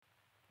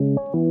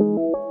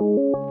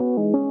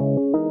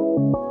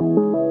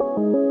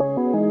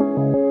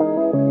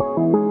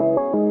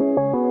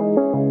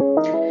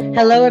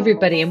Hello,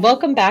 everybody, and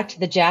welcome back to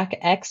the Jack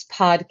X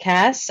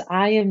podcast.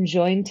 I am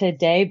joined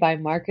today by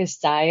Marcus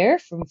Dyer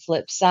from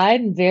Flipside.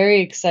 I'm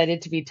very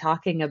excited to be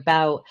talking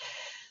about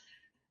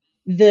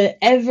the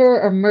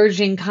ever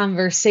emerging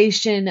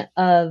conversation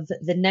of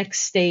the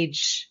next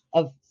stage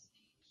of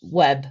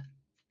web,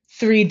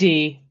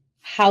 3D,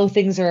 how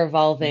things are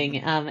evolving,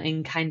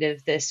 and kind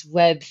of this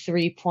web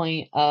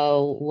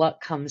 3.0,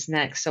 what comes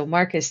next. So,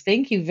 Marcus,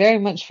 thank you very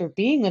much for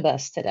being with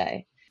us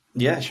today.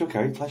 Yeah, sure,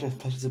 Kerry. Pleasure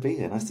to be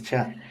here. Nice to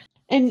chat.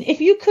 And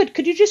if you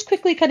could you just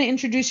quickly kind of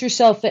introduce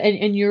yourself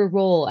and your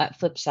role at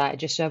Flipside,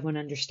 just so everyone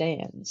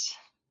understands?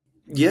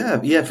 Yeah,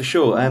 for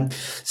sure.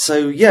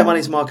 So my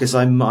name's Marcus.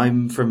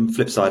 I'm from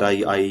Flipside.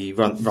 I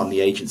run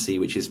the agency,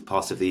 which is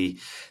part of the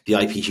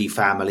IPG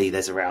family.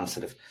 There's around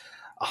sort of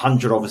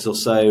 100 of us or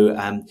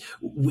so.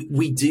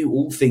 We do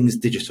all things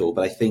digital,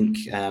 but I think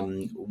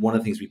one of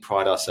the things we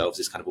pride ourselves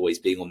is kind of always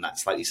being on that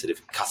slightly sort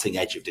of cutting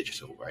edge of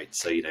digital, right?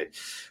 So, we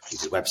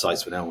did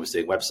websites when no one was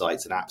doing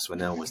websites and apps when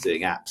no one was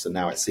doing apps. And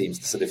now it seems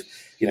to sort of,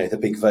 the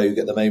big vogue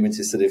at the moment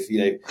is sort of,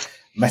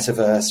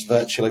 metaverse,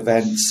 virtual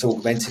events,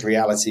 augmented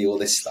reality, all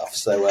this stuff.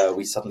 So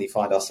we suddenly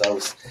find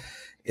ourselves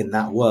in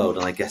that world.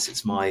 And I guess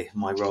it's my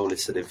role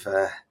is sort of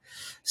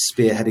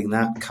spearheading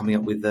that, coming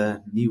up with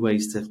new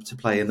ways to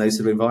play in those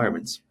sort of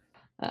environments.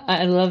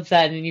 I love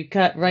that. And you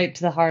cut right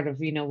to the heart of,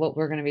 what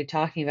we're going to be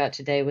talking about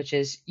today, which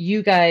is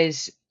you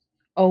guys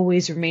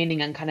always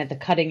remaining on kind of the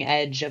cutting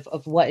edge of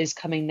what is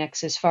coming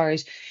next as far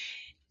as,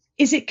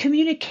 is it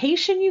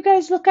communication you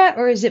guys look at,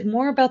 or is it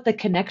more about the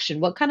connection?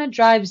 What kind of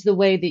drives the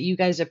way that you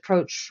guys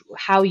approach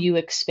how you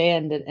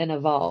expand and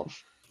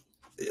evolve?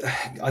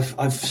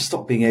 I've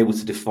stopped being able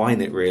to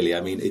define it really.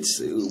 I mean,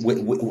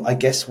 I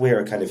guess we're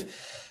a kind of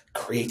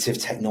creative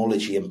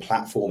technology and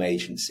platform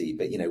agency,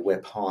 but we're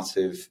part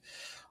of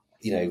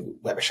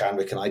Weber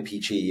Shandwick and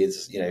IPG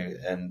is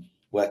and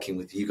working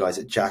with you guys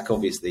at Jack,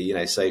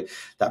 obviously, so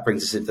that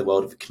brings us into the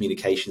world of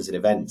communications and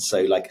events.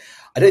 So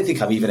I don't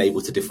think I'm even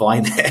able to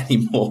define it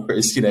anymore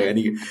as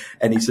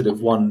any sort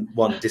of one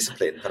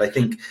discipline, but I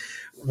think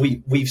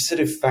we've sort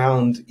of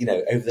found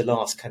over the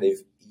last kind of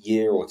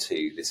year or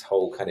two, this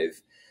whole kind of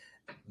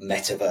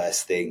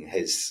metaverse thing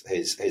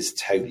has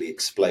totally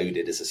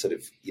exploded as a sort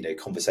of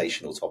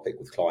conversational topic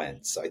with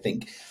clients. So I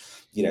think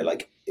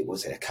it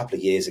was a couple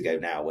of years ago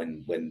now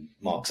when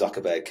Mark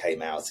Zuckerberg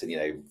came out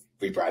and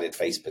rebranded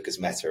Facebook as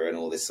Meta and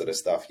all this sort of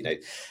stuff,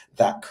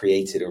 that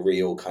created a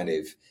real kind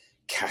of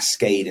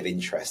cascade of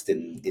interest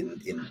in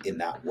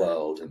that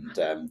world.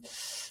 And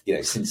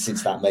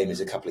since that moment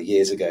a couple of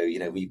years ago,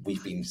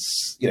 we've been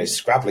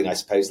scrabbling, I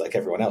suppose, like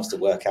everyone else, to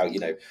work out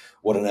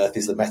what on earth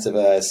is the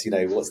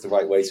metaverse, what's the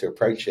right way to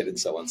approach it and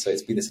so on. So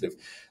it's been a sort of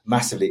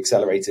massively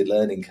accelerated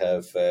learning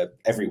curve for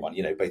everyone,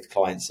 both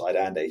client side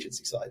and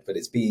agency side. But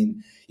it's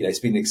been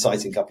an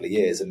exciting couple of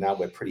years, and now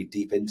we're pretty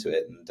deep into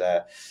it. And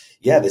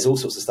there's all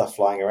sorts of stuff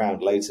flying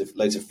around, loads of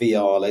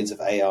VR, loads of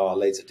AR,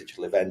 loads of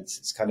digital events.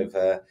 It's kind of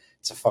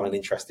it's a fun and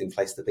interesting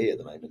place to be at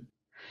the moment.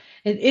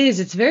 It is.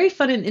 It's very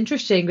fun and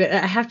interesting, but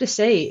I have to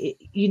say,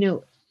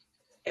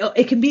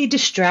 it can be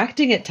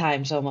distracting at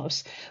times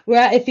almost.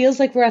 It feels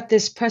like we're at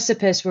this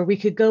precipice where we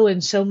could go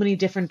in so many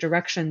different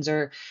directions,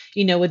 or,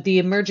 with the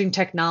emerging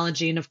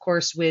technology and of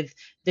course with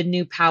the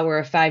new power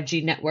of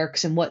 5G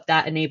networks and what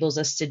that enables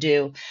us to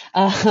do,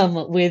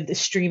 with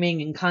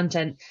streaming and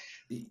content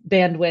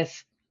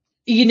bandwidth.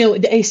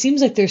 It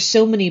seems like there's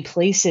so many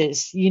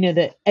places,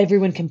 that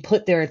everyone can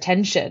put their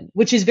attention,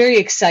 which is very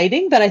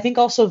exciting, but I think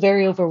also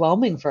very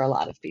overwhelming for a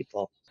lot of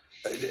people.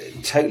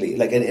 Totally.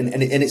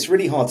 And it's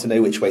really hard to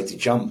know which way to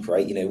jump,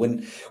 right?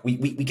 When we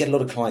get a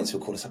lot of clients who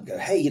will call us up and go,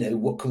 hey,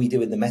 what can we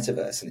do in the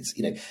metaverse? And it's,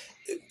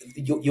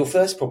 your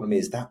first problem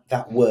is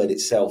that word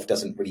itself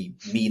doesn't really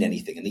mean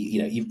anything. And,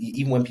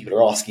 even when people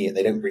are asking it,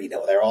 they don't really know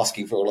what they're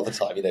asking for a lot of the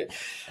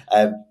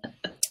time,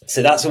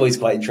 So that's always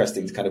quite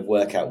interesting to kind of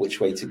work out which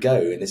way to go.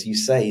 And as you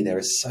say, there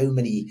are so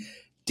many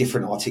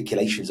different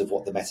articulations of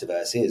what the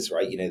metaverse is,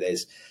 right?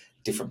 There's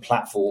different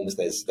platforms,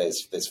 there's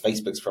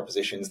Facebook's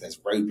propositions, there's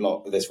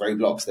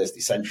Roblox, there's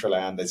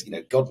Decentraland, there's,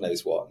 God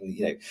knows what,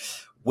 and,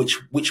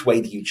 which way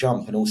do you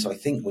jump? And also I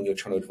think when you're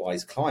trying to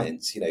advise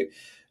clients,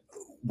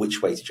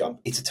 which way to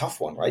jump, it's a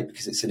tough one, right?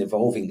 Because it's an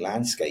evolving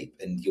landscape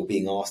and you're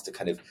being asked to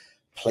kind of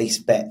place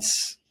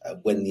bets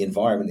when the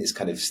environment is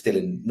kind of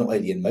still not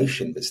only in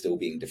motion, but still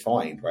being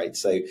defined, right?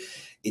 So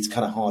it's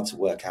kind of hard to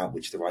work out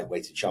which the right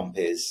way to jump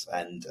is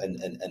and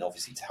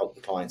obviously to help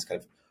the clients kind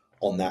of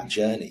on that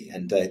journey.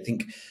 And I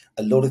think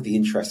a lot of the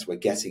interest we're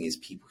getting is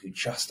people who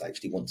just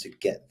actually want to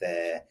get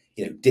their,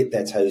 dip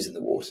their toes in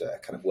the water,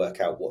 kind of work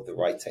out what the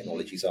right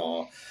technologies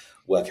are,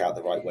 work out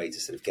the right way to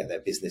sort of get their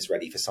business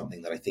ready for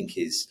something that I think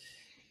is,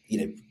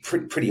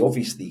 pretty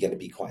obviously going to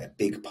be quite a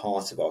big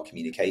part of our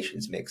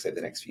communications mix over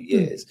the next few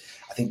years.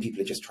 I think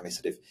people are just trying to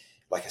sort of,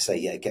 like I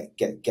say,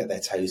 get their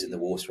toes in the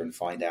water and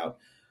find out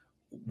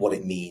what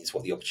it means,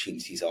 what the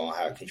opportunities are,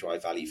 how it can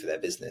drive value for their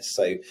business.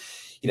 So,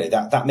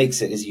 that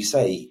makes it, as you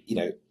say,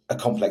 a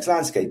complex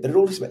landscape, but it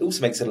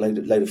also makes it a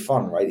load of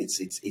fun, right?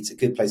 It's a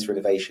good place for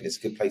innovation. It's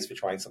a good place for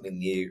trying something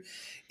new.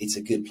 It's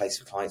a good place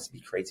for clients to be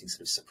creating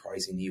sort of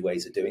surprising new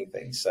ways of doing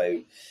things.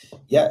 So,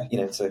 yeah,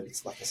 it's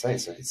like I say,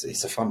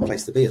 it's a fun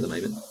place to be at the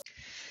moment.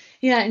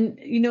 Yeah, and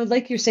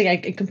like you're saying,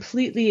 I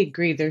completely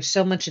agree. There's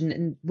so much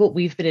in what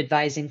we've been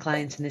advising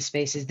clients in this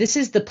space is this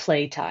is the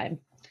playtime.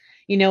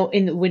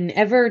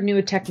 Whenever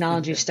new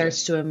technology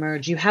starts to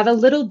emerge, you have a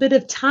little bit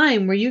of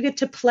time where you get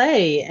to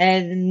play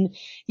and,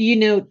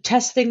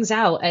 test things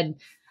out.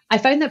 And I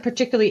find that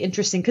particularly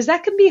interesting because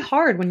that can be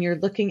hard when you're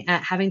looking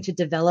at having to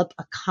develop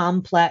a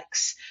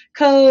complex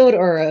code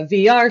or a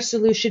VR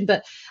solution.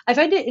 But I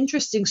find it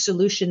interesting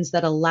solutions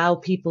that allow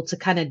people to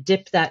kind of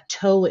dip that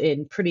toe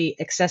in pretty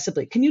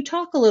accessibly. Can you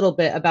talk a little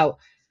bit about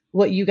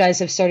what you guys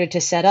have started to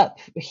set up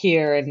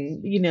here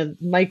and,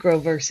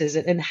 microverses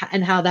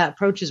and how that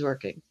approach is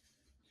working?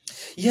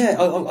 Yeah,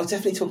 I'll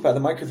definitely talk about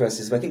the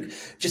microverses. But I think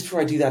just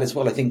before I do that as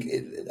well, I think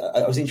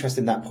I was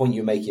interested in that point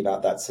you're making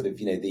about that sort of,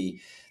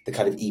 the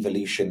kind of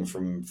evolution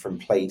from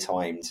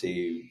playtime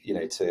to,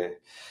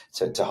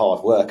 to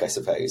hard work, I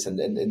suppose. And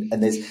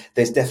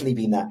there's definitely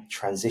been that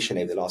transition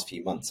over the last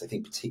few months. I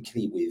think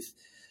particularly with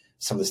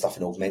some of the stuff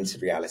in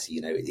augmented reality,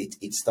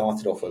 it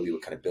started off where we were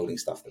kind of building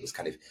stuff that was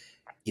kind of,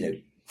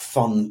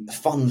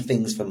 fun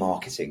things for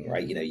marketing,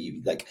 right?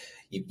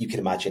 You can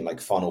imagine like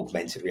fun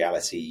augmented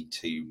reality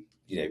to,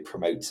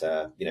 promote,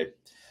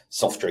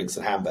 soft drinks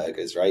and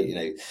hamburgers,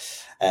 right?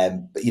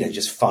 But,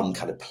 just fun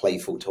kind of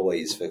playful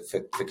toys for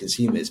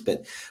consumers.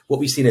 But what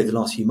we've seen over the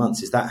last few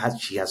months is that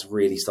actually has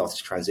really started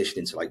to transition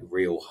into like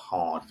real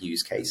hard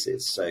use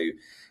cases. So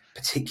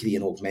particularly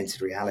in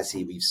augmented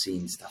reality, we've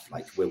seen stuff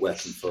like we're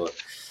working for,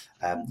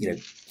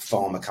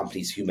 pharma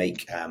companies who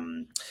make,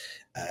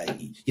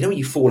 when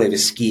you fall over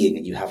skiing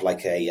and you have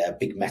like a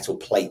big metal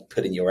plate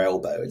put in your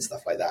elbow and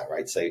stuff like that,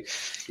 right? So,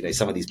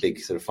 some of these big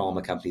sort of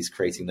pharma companies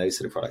creating those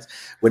sort of products.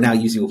 We're now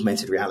using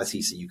augmented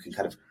reality so you can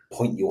kind of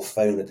point your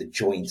phone at the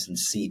joint and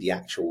see the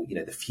actual,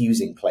 the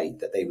fusing plate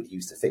that they would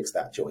use to fix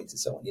that joint and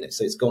so on.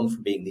 So it's gone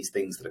from being these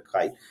things that are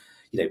quite,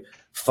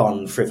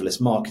 fun, frivolous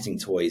marketing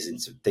toys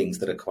into things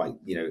that are quite,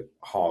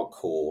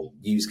 hardcore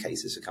use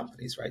cases for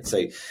companies, right?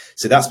 So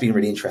that's been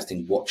really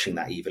interesting watching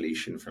that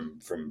evolution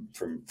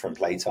from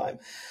playtime.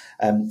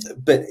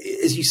 But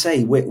as you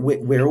say,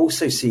 we're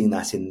also seeing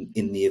that in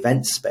the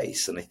event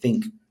space, and I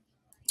think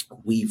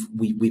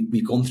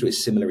we've gone through a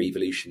similar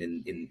evolution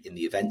in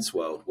the events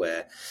world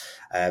where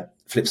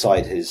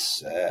Flipside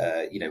has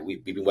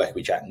we've been working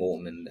with Jack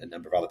Morton and a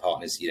number of other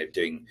partners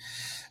doing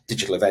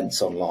digital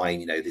events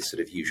online, this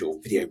sort of usual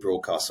video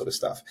broadcast sort of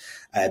stuff.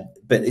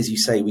 But as you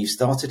say, we've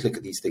started to look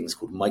at these things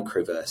called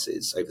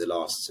microverses over the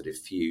last sort of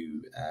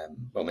few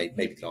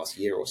maybe the last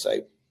year or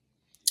so,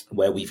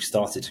 where we've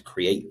started to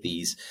create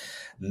these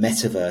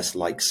metaverse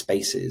like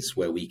spaces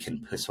where we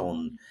can put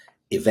on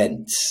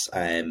events,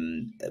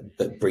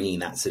 but bringing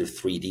that sort of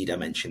 3D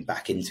dimension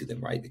back into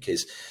them, right?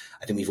 Because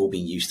I think we've all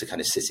been used to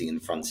kind of sitting in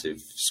front of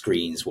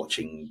screens,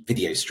 watching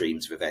video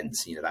streams of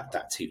events,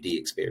 that 2D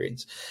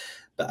experience.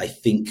 But I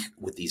think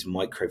with these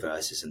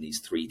microverses and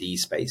these 3D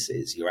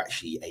spaces, you're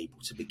actually able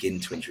to begin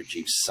to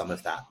introduce some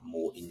of that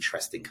more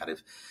interesting kind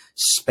of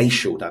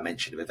spatial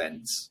dimension of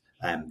events.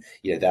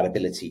 That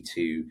ability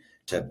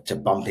to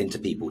bump into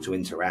people, to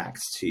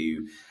interact,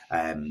 to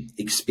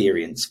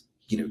experience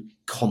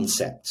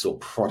concepts or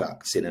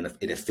products in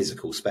a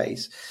physical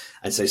space.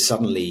 And so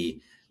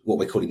suddenly what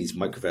we're calling these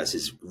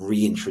microverses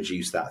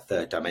reintroduce that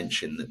third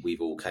dimension that we've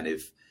all kind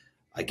of,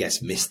 I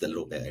guess, missed a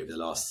little bit over the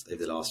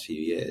last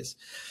few years.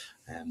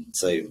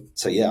 So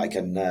I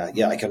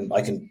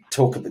can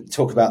talk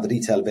about the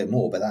detail a bit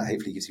more, but that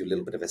hopefully gives you a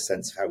little bit of a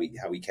sense of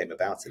how we came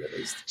about it, at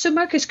least. So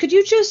Marcus, could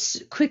you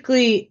just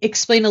quickly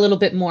explain a little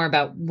bit more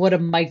about what a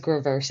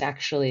microverse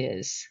actually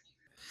is?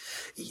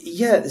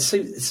 Yeah, so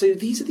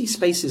these are these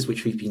spaces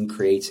which we've been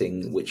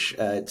creating, which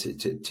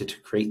to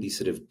create these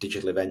sort of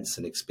digital events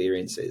and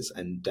experiences,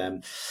 and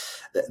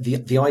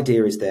the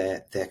idea is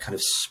they're kind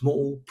of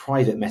small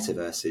private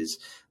metaverses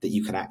that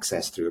you can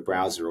access through a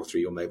browser or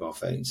through your mobile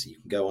phone. So you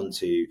can go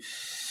onto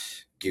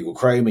Google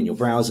Chrome in your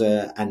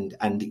browser,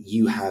 and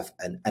you have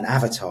an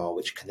avatar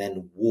which can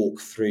then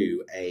walk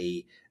through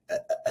a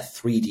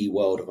 3D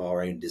world of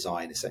our own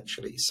design,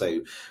 essentially.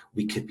 So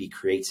we could be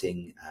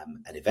creating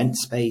an event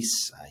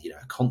space,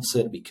 a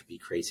concert. We could be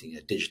creating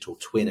a digital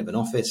twin of an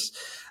office.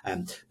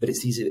 But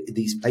it's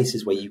these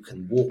places where you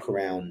can walk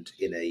around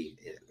in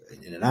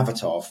an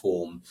avatar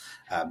form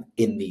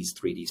in these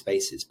 3D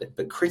spaces.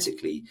 But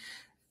critically,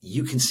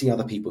 you can see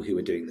other people who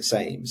are doing the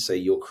same. So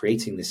you're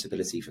creating this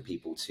ability for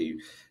people to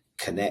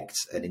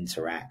connect and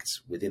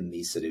interact within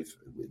these sort of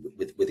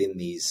within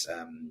these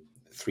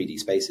 3D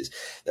spaces.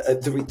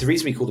 The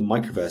reason we call them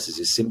microverses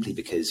is simply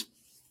because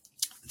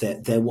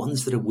they're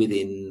ones that are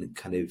within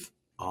kind of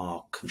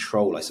our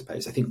control, I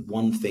suppose. I think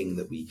one thing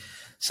that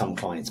some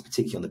clients,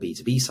 particularly on the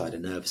B2B side, are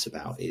nervous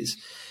about is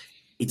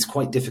it's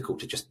quite difficult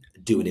to just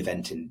do an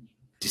event in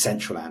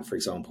Decentraland, for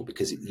example,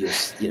 because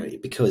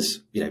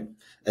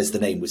as the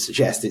name would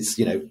suggest, it's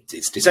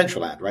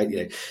Decentraland,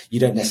 right? You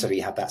don't necessarily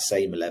have that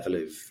same level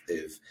of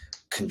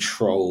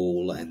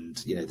control and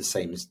the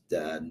same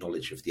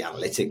knowledge of the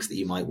analytics that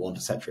you might want,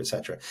 etc.,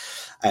 etc.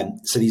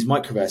 So these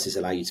microverses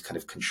allow you to kind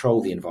of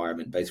control the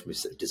environment both from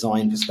a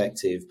design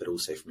perspective, but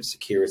also from a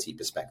security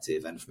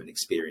perspective and from an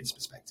experience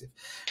perspective.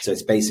 So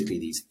it's basically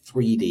these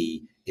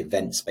 3D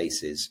event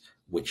spaces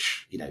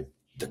which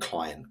the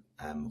client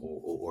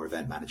or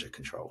event manager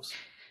controls.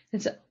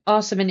 It's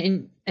awesome.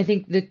 And I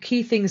think the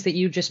key things that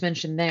you just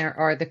mentioned there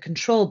are the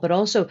control, but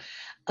also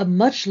a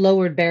much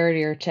lowered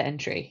barrier to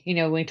entry.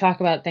 When we talk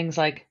about things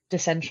like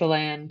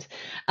Decentraland,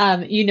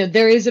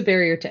 there is a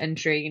barrier to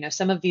entry.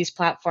 Some of these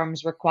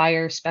platforms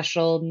require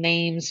special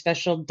names,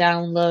 special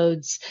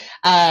downloads,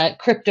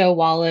 crypto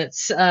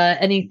wallets,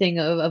 anything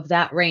of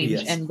that range.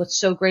 Yes. And what's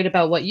so great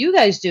about what you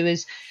guys do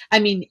is,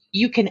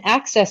 you can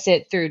access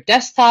it through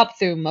desktop,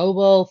 through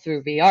mobile,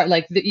 through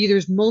VR.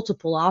 There's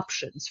multiple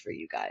options for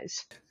you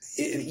guys.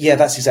 Yeah,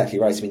 that's exactly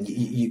right.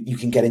 You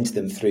can get into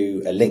them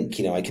through a link.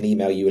 I can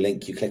email you a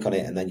link, you click on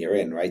it, and then you're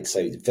in, right?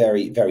 So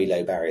very, very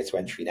low barrier to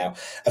entry. Now,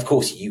 of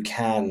course, you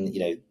can,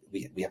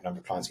 we have a number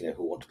of clients, who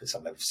want to put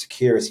some level of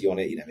security on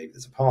it. Maybe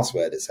there's a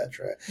password,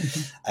 etc.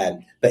 Mm-hmm.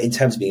 But in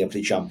terms of being able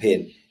to jump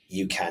in,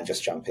 you can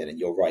just jump in, and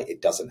you're right.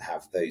 It doesn't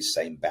have those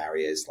same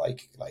barriers,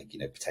 like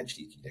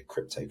potentially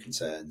crypto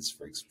concerns,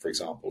 for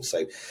example.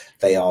 So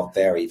they are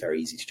very,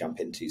 very easy to jump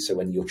into. So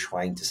when you're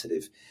trying to sort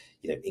of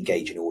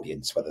engage an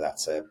audience, whether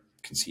that's a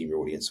consumer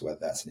audience or whether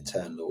that's an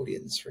internal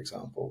audience, for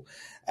example,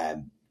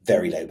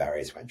 very low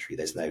barrier to entry.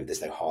 There's no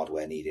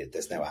hardware needed.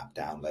 There's no app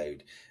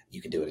download.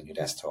 You can do it on your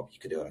desktop. You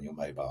can do it on your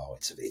mobile.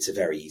 It's a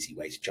very easy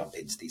way to jump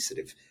into these sort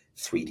of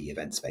 3D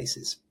event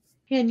spaces.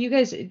 Yeah, and you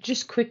guys,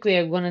 just quickly,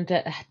 I wanted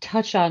to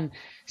touch on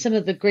some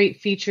of the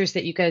great features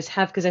that you guys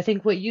have, because I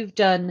think what you've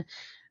done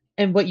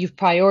and what you've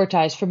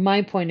prioritized from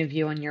my point of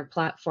view on your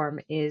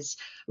platform is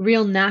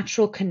real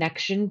natural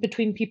connection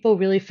between people,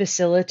 really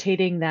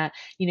facilitating that.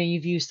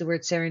 You've used the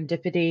word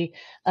serendipity,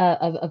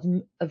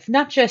 of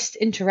not just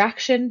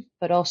interaction,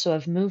 but also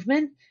of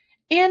movement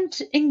and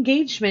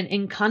engagement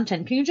in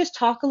content. Can you just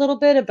talk a little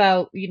bit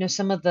about,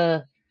 some of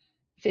the,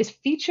 is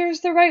features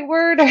the right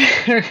word,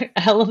 or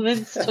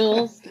elements,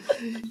 tools?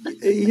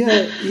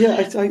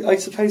 I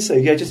suppose so.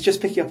 Yeah,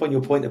 just picking up on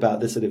your point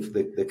about the sort of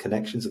the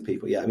connections of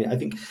people. Yeah, I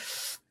think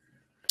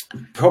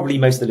probably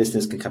most of the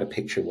listeners can kind of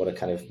picture what a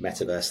kind of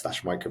metaverse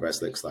 /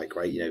 microverse looks like,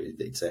 right?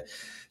 It's a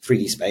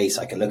 3D space.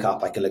 I can look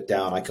up, I can look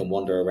down, I can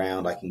wander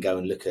around, I can go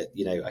and look at,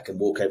 I can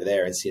walk over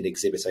there and see an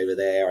exhibit over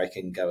there. I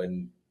can go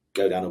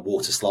down a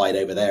water slide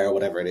over there or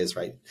whatever it is,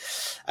 right?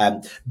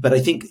 But I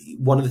think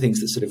one of the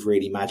things that's sort of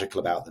really magical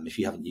about them, if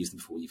you haven't used them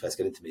before when you first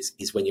get into them,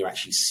 is when you're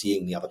actually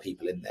seeing the other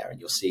people in there and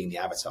you're seeing the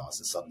avatars,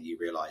 and suddenly you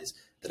realize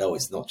that,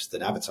 it's not just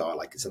an avatar,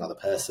 like it's another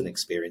person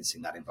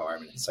experiencing that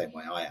environment in the same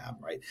way I am,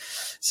 right?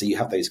 So you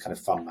have those kind of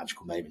fun,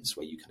 magical moments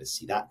where you kind of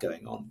see that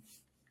going on.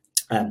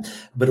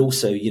 But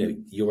also,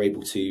 you're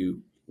able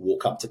to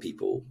walk up to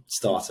people,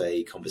 start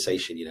a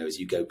conversation, as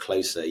you go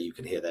closer, you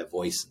can hear their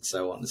voice and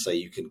so on. So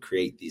you can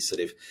create these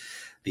sort of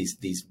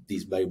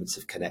these moments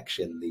of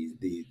connection,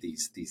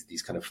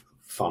 these kind of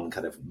fun,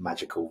 kind of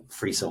magical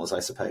frisons,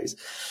 I suppose.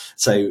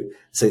 So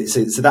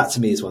that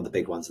to me is one of the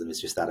big ones. And is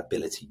just that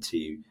ability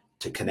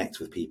to connect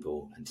with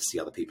people and to see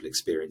other people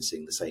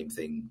experiencing the same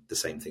thing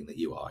that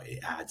you are.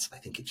 I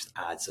think it just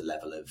adds a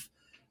level of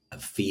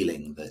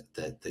feeling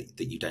that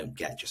you don't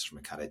get just from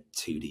a kind of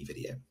 2D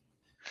video.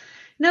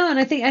 No, and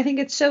I think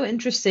it's so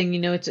interesting.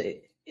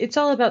 It's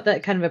all about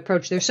that kind of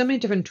approach. There's so many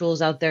different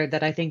tools out there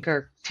that I think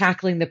are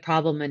tackling the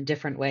problem in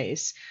different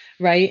ways,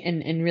 right?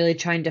 And really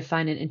trying to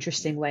find an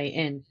interesting way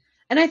in.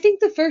 And I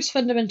think the first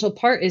fundamental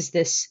part is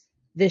this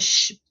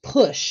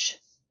push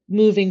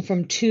moving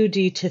from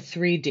 2D to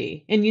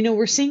 3D. And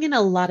we're seeing in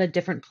a lot of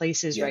different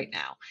places right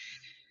now.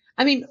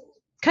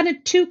 Kind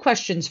of two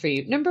questions for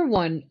you. Number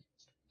one,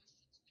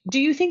 do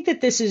you think that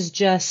this is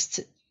just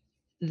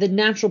the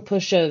natural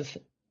push of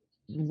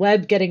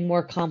web getting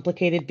more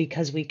complicated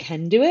because we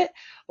can do it?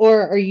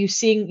 Or are you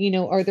seeing,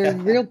 are there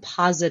real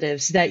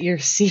positives that you're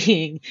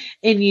seeing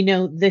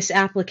in, this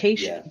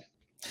application? Yeah.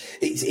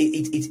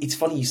 It's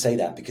funny you say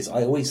that, because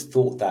I always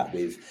thought that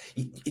do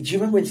you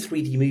remember when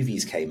 3D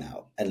movies came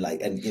out and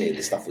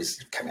the stuff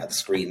was coming out the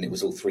screen and it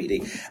was all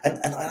 3D,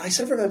 and I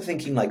sort of remember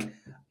thinking,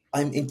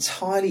 I'm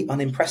entirely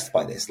unimpressed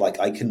by this.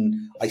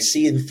 I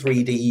see in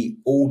 3D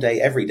all day,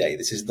 every day.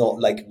 This is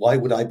not why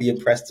would I be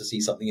impressed to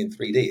see something in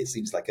 3D? It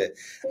seems like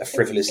a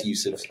frivolous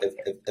use of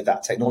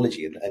that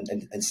technology.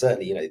 And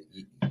certainly,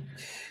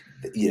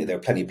 there are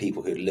plenty of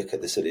people who look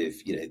at the sort of,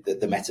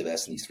 the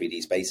metaverse and these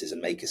 3D spaces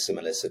and make a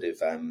similar sort of,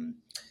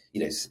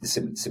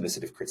 similar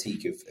sort of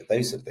critique of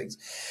those sort of things.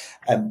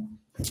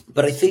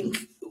 But I think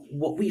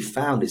what we've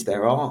found is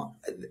there are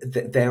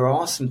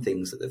some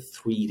things that the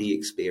 3D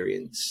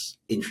experience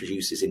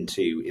introduces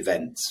into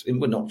events,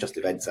 and well, not just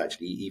events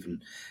actually,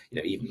 even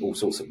all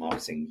sorts of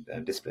marketing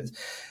disciplines.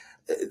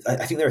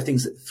 I think there are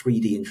things that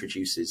 3D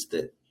introduces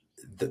that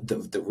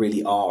that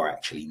really are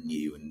actually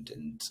new and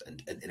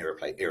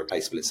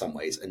irreplaceable in some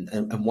ways.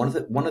 And one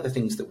of the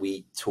things that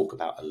we talk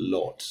about a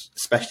lot,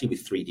 especially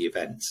with 3D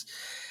events,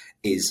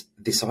 is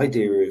this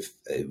idea of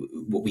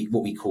what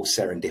we call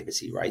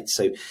serendipity, right?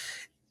 So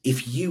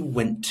if you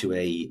went to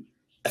a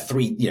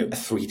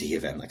 3D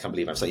event, I can't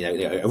believe I'm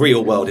saying, a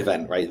real world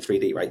event, right? In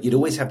 3D, right? You'd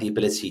always have the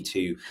ability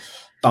to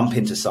bump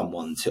into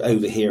someone, to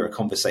overhear a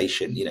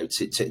conversation,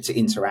 to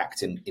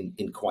interact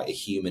in quite a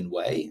human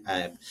way,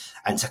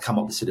 and to come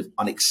up with sort of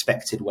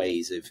unexpected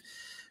ways of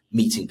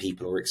meeting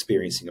people or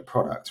experiencing a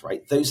product,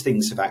 right? Those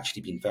things have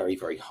actually been very,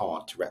 very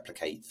hard to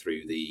replicate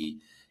through the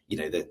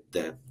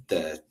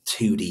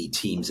 2D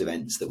Teams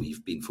events that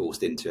we've been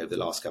forced into over the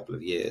last couple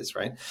of years,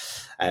 right?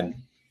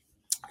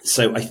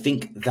 So I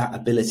think that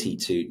ability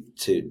to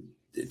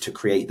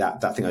create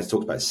that thing I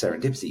talked about,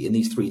 serendipity, in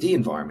these 3D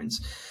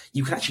environments,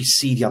 you can actually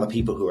see the other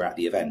people who are at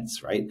the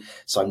events, right?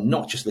 So I'm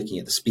not just looking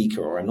at the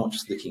speaker, or I'm not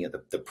just looking at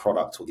the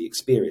product or the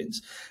experience,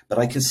 but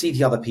I can see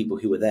the other people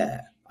who are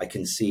there. I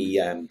can see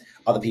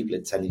other people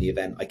attending the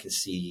event. I can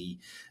see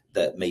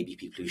that maybe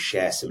people who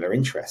share similar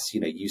interests,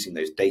 using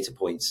those data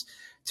points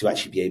to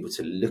actually be able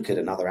to look at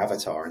another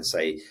avatar and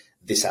say,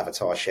 this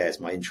avatar shares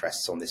my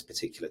interests on this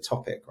particular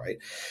topic, right?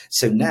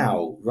 So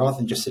now, rather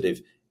than just sort of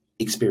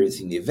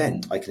experiencing the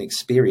event, I can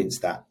experience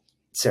that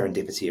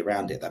serendipity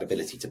around it, that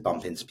ability to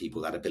bump into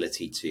people, that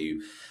ability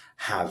to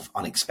have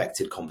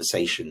unexpected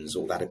conversations,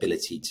 or that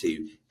ability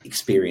to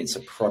experience a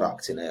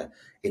product in a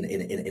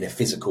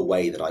physical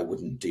way that I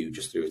wouldn't do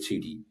just through a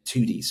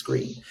 2D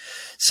screen.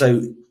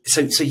 So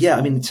yeah,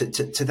 I mean,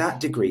 to that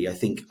degree, I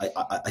think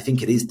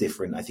it is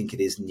different. I think it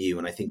is new,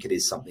 and I think it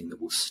is something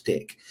that will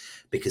stick,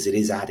 because it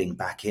is adding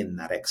back in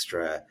that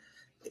extra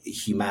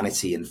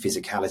humanity and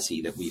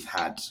physicality that we've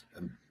had,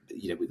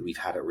 we've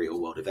had at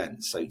real world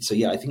events. So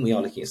yeah, I think we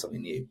are looking at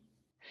something new.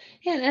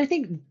 Yeah, and I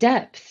think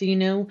depth,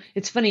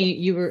 it's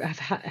funny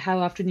how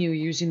often you were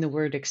using the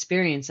word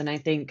experience, and I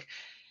think,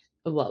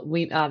 well,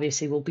 we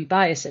obviously will be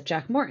biased at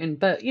Jack Morton,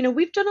 but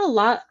we've done a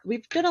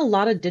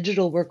lot of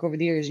digital work over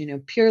the years,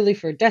 purely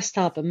for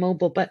desktop and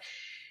mobile, but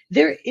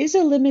there is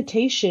a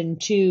limitation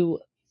to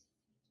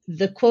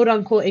the quote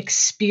unquote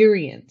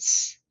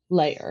experience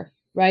layer,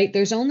 right?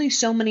 There's only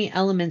so many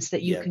elements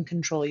that you can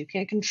control. You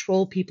can't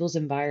control people's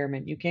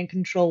environment. You can't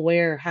control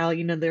how,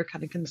 they're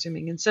kind of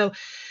consuming. And so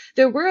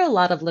there were a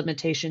lot of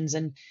limitations,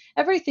 and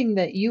everything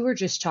that you were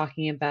just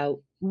talking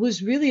about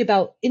was really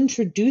about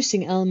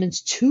introducing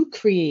elements to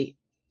create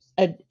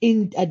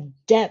a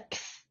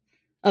depth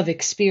of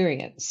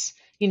experience,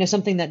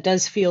 something that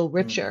does feel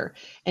richer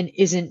and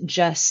isn't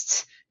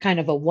just kind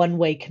of a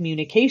one-way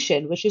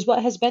communication, which is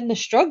what has been the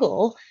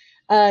struggle,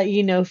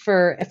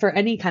 for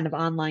any kind of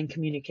online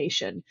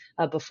communication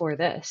before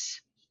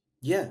this.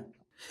 Yeah.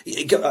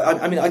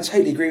 I mean, I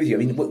totally agree with you. I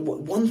mean,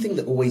 one thing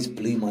that always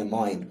blew my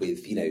mind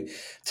with,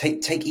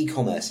 take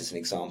e-commerce as an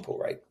example,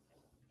 right?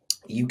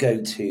 You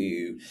go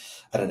to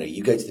the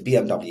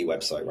BMW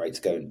website, right,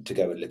 to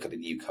go and look at a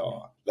new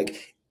car,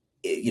 like,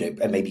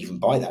 and maybe even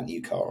buy that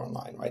new car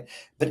online, right?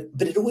 But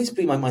it always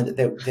blew my mind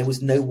that there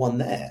was no one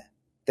there.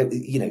 That,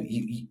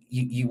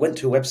 you went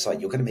to a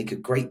website, you're going to make a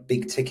great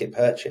big ticket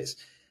purchase,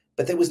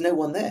 but there was no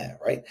one there,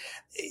 right?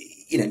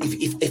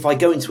 If I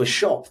go into a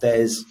shop,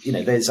 there's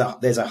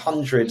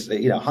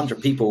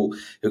 100 people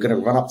who are going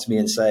to run up to me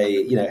and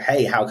say,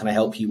 hey, how can I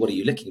help you? What are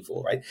you looking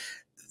for, right?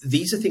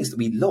 These are things that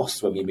we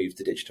lost when we moved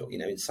to digital.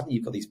 And suddenly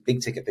you've got these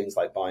big ticket things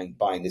like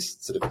buying this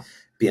sort of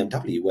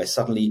BMW, where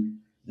suddenly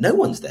no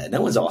one's there.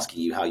 No one's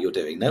asking you how you're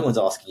doing. No one's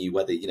asking you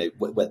whether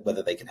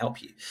whether they can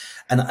help you.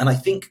 And I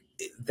think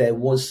there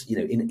was,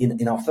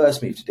 in our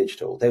first move to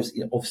digital, there was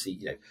obviously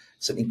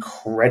some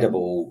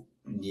incredible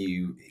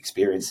new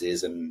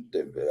experiences and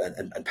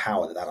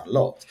power that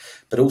unlocked.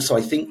 But also,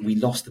 I think we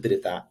lost a bit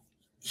of that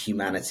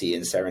humanity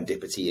and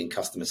serendipity and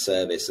customer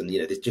service, and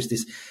there's just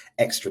this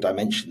extra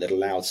dimension that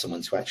allowed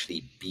someone to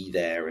actually be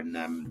there and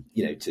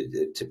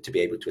to be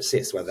able to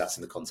assist, whether that's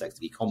in the context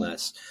of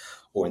e-commerce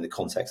or in the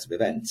context of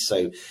events.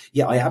 So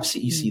yeah, I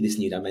absolutely see this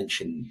new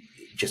dimension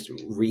just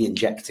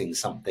re-injecting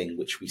something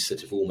which we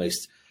sort of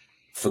almost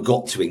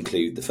forgot to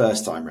include the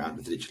first time around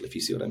with digital, if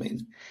you see what I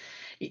mean.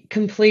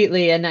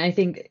 Completely. And I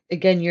think,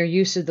 again, your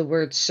use of the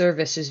word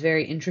service is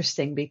very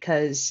interesting,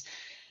 because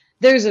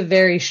there's a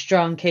very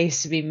strong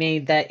case to be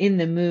made that in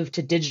the move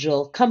to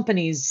digital,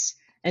 companies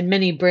and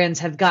many brands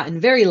have gotten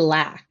very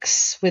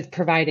lax with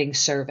providing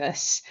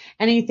service.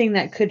 Anything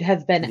that could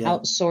have been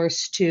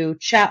outsourced to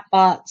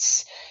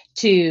chatbots,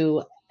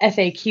 to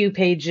FAQ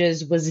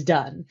pages, was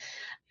done.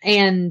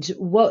 And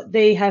what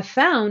they have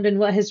found, and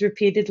what has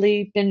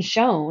repeatedly been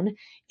shown,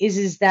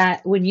 is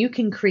that when you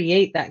can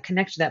create that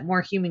connection, that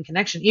more human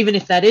connection, even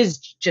if that is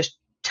just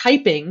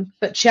typing,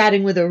 but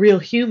chatting with a real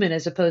human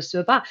as opposed to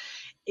a bot,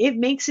 it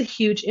makes a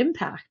huge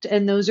impact.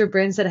 And those are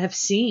brands that have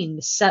seen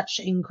such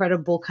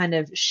incredible kind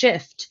of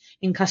shift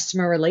in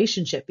customer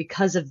relationship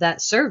because of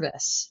that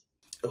service.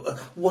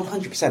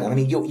 100%. I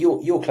mean,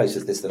 you're closer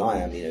to this than I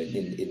am,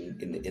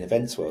 in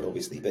events world,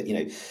 obviously. But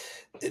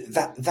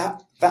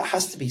that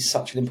has to be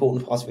such an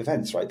important part of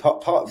events, right?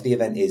 Part of the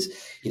event is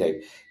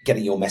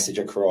getting your message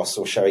across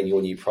or showing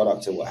your new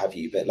product or what have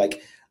you. But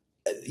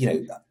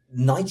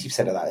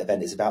 90% of that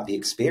event is about the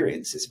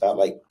experience. It's about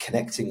like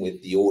connecting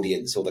with the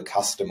audience or the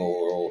customer,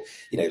 or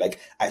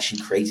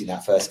actually creating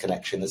that first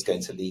connection that's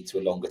going to lead to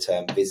a longer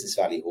term business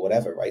value or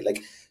whatever, right?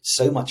 Like,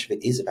 so much of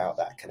it is about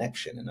that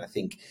connection. And I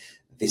think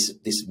this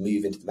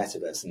move into the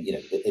metaverse, and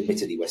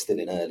admittedly we're still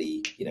in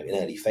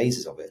early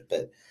phases of it,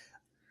 but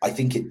I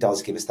think it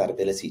does give us that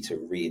ability to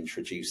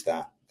reintroduce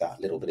that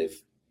little bit of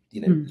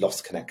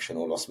lost connection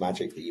or lost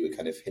magic that you were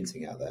kind of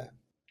hinting at there.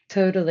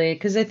 Totally.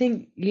 Because I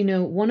think,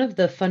 one of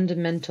the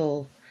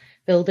fundamental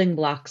building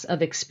blocks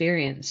of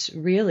experience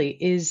really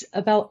is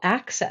about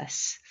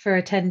access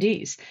for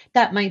attendees.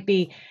 That might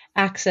be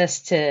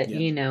access to,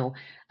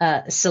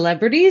 Yeah.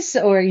 celebrities,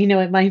 or,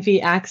 it might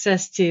be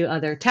access to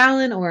other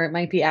talent, or it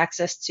might be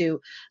access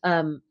to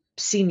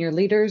senior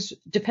leaders,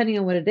 depending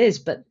on what it is,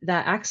 but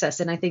that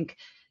access. And I think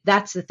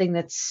that's the thing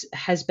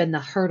has been the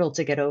hurdle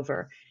to get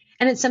over.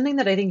 And it's something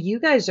that I think you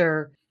guys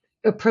are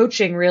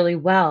approaching really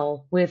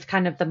well with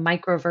kind of the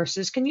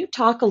microverses. Can you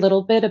talk a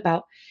little bit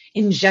about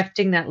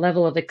injecting that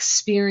level of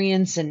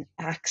experience and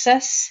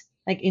access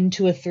like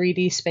into a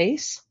 3D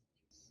space?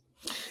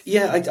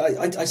 Yeah,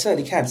 I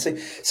certainly can.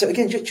 So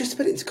again, just to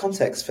put it into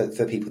context for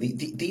people,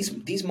 these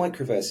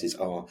microverses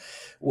are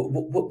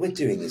what we're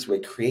doing is we're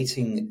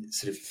creating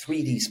sort of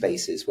 3D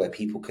spaces where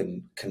people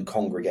can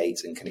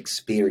congregate and can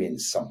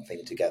experience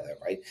something together,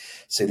 right?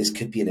 So this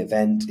could be an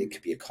event, it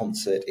could be a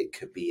concert, it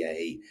could be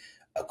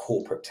a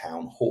corporate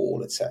town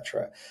hall,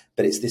 etc.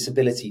 But it's this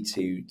ability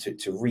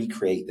to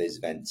recreate those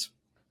events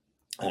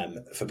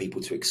for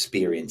people to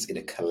experience in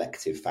a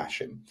collective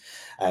fashion.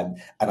 And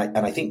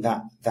I think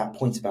that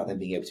point about them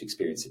being able to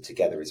experience it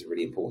together is a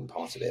really important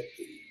part of it.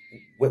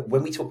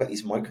 When we talk about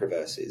these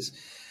microverses,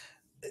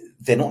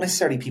 they're not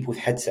necessarily people with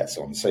headsets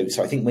on. So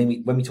I think when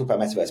we talk about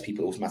metaverse,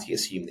 people automatically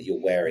assume that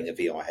you're wearing a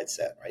VR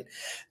headset, right?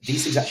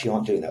 These things actually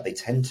aren't doing that. They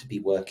tend to be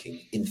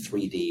working in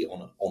 3D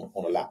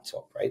on a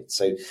laptop, right?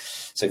 So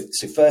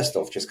first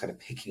off, just kind of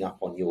picking up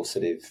on your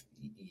sort of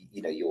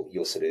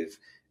your sort of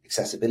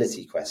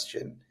accessibility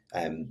question.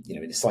 In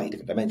a slightly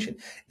different dimension,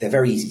 they're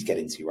very easy to get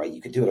into, right?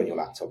 You can do it on your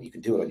laptop, you can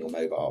do it on your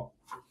mobile.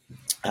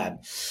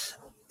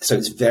 So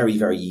it's very,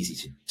 very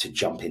easy to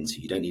jump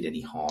into. You don't need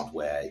any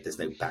hardware. There's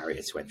no barrier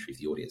to entry for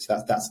the audience.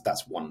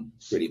 That's one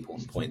really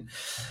important point.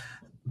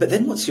 But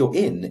then once you're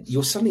in,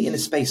 you're suddenly in a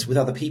space with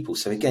other people.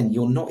 So again,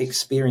 you're not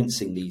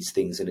experiencing these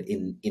things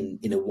in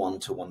a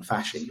one-to-one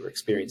fashion. You're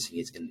experiencing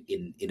it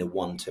in a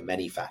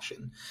one-to-many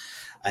fashion.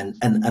 And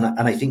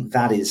I think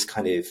that is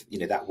kind of,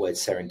 that word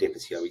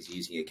serendipity I was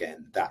using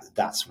again,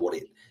 that's what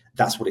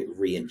it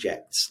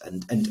re-injects.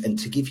 And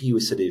to give you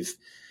a sort of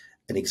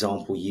an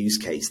example use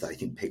case that I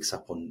think picks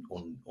up on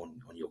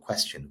your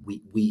question,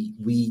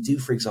 we do,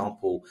 for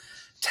example,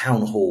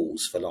 town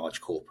halls for large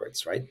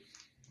corporates, right?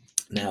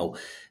 Now,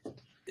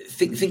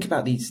 think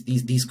about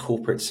these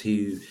corporates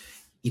who,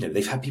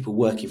 they've had people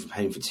working from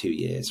home for 2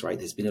 years, right?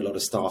 There's been a lot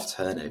of staff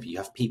turnover. You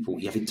have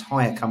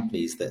entire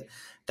companies that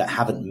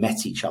haven't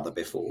met each other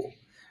before,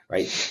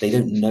 right? They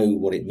don't know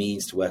what it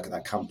means to work at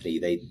that company.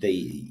 They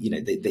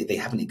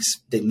haven't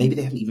maybe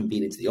they haven't even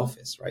been into the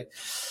office, right?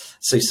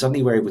 So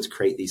suddenly we're able to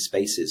create these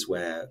spaces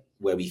where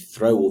we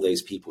throw all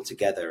those people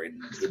together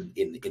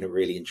in a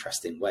really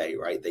interesting way,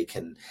 right? They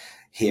can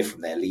hear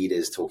from their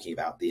leaders talking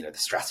about the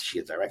strategy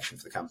and direction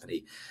for the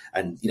company,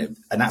 and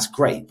that's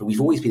great. But we've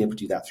always been able to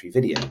do that through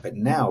video. But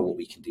now what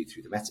we can do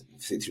through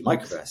through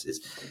microverses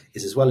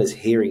is, as well as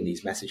hearing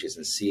these messages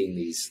and seeing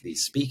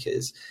these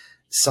speakers,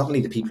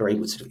 suddenly the people are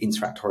able to sort of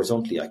interact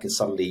horizontally. I can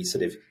suddenly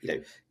sort of,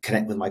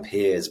 connect with my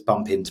peers,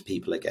 bump into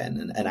people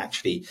again. And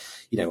actually,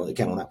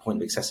 again, on that point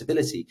of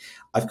accessibility,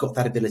 I've got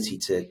that ability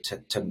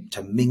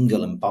to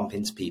mingle and bump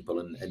into people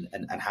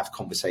and have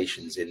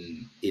conversations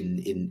in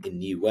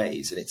new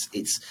ways. And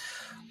it's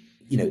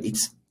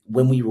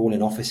when we were all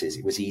in offices,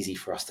 it was easy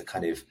for us to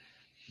kind of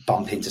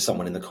bump into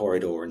someone in the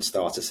corridor and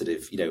start a sort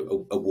of,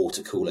 a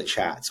water cooler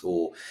chat,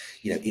 or,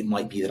 it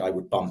might be that I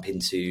would bump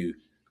into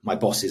my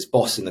boss's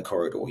boss in the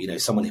corridor,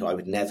 someone who I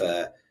would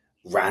never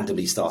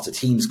randomly start a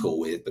Teams call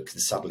with, but can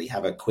suddenly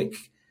have a quick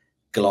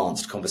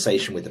glanced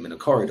conversation with them in a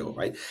corridor,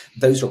 right?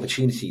 Those are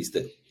opportunities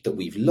that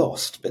we've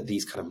lost, but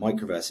these kind of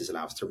microverses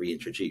allow us to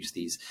reintroduce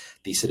these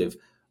sort of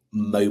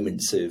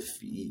moments of,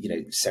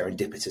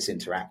 serendipitous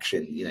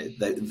interaction.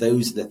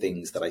 Those are the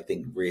things that I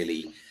think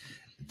really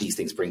these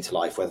things bring to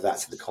life, whether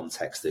that's in the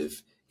context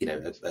of,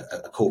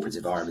 a corporate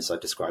environment as I've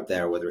described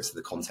there, or whether it's in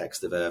the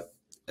context of a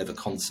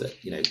concert,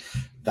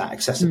 that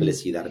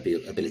accessibility, that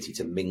ability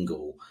to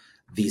mingle.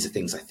 These are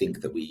things I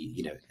think that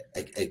we,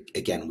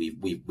 again,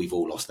 we've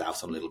all lost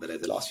out on a little bit over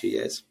the last few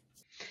years.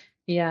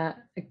 Yeah,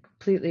 I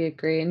completely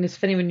agree. And it's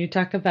funny when you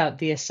talk about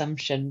the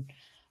assumption,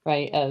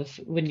 right, of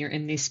when you're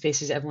in these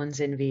spaces, everyone's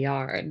in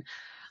VR. And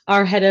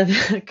our head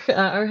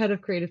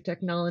of creative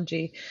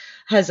technology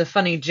has a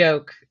funny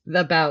joke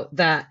about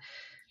that.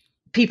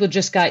 people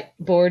just got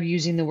bored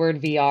using the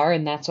word VR,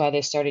 and that's why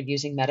they started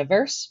using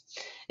metaverse.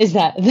 Is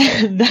that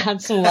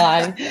that's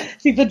why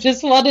people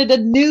just wanted a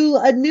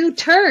new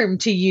term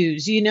to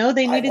use, they I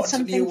needed want a new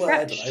something word.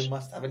 I fresh.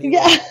 must have a new word.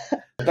 Yeah.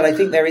 But I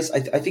think there is, I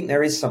think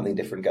there is something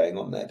different going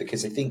on there,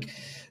 because I think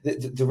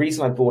the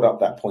reason I brought up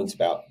that point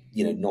about,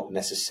 not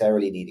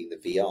necessarily needing the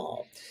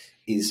VR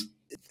is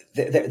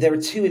there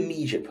are two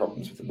immediate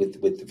problems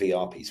with the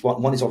VR piece.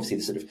 One is obviously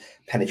the sort of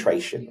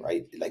penetration,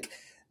 right? Like,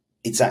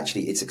 it's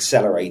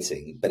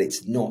accelerating, but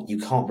it's not, you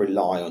can't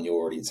rely on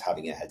your audience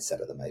having a headset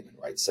at the moment,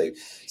 right? So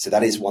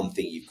that is one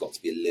thing you've got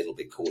to be a little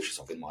bit cautious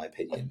of, in my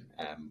opinion,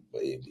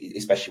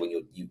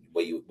 especially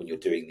when you're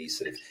doing these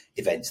sort of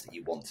events that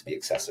you want to be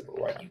accessible,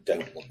 right? You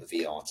don't want the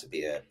VR to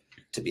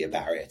be a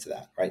barrier to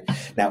that, right?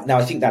 Now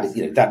I think that is,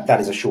 that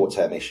is a short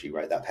term issue,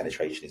 right? That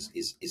penetration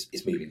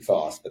is moving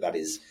fast, but that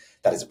is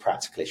a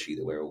practical issue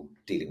that we're all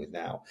dealing with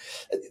now.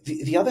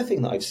 The other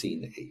thing that I've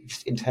seen,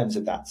 just in terms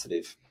of that sort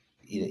of,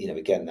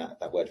 again,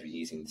 that word we're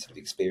using, sort of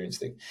experience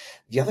thing.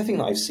 The other thing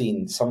that I've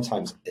seen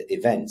sometimes at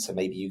events, and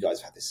maybe you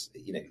guys have had this,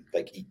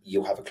 like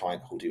you'll have a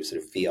client who'll do a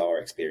sort of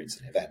VR experience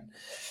at an event.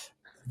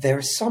 There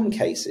are some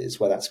cases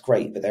where that's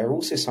great, but there are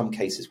also some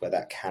cases where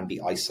that can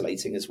be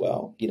isolating as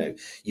well.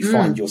 You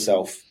find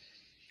yourself,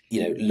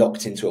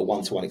 locked into a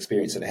one-to-one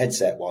experience in a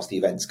headset whilst the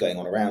event's going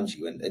on around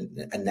you.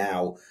 And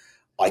now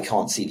I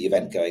can't see the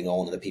event going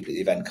on, and the people at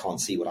the event can't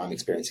see what I'm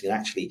experiencing. And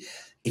actually,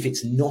 if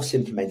it's not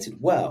implemented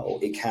well,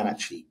 it can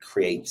actually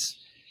create,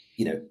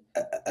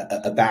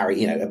 a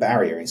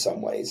barrier in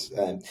some ways.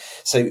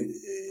 So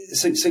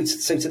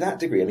to that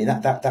degree, I mean,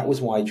 that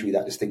was why I drew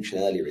that distinction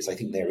earlier. Is I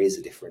think there is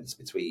a difference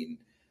between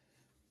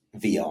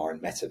VR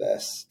and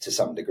metaverse to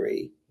some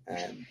degree.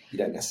 You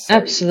don't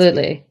necessarily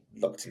Absolutely need to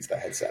be locked into that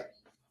headset.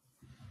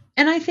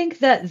 And I think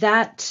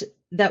that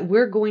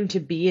we're going to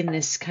be in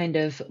this kind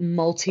of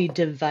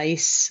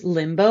multi-device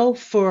limbo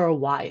for a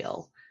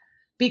while,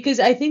 because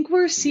I think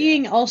we're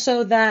seeing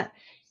also that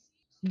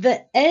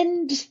the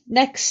end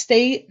next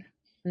state,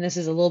 and this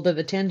is a little bit of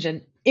a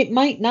tangent, it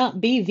might not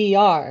be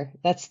VR.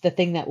 That's the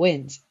thing that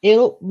wins.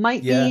 It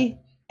might be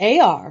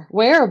AR,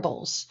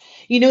 wearables.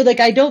 Like,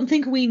 I don't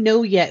think we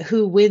know yet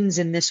who wins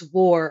in this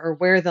war, or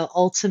where the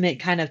ultimate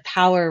kind of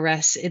power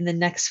rests in the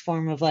next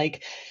form of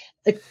like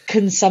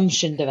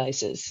consumption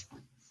devices.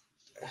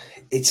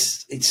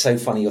 It's so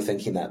funny you're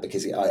thinking that,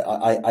 because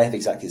I have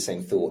exactly the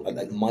same thought.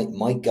 Like,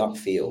 my gut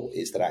feel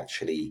is that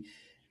actually,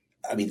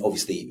 I mean,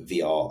 obviously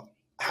VR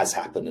has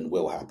happened and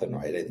will happen,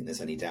 right? I don't think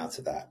there's any doubt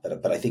of that.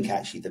 But I think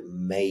actually the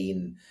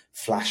main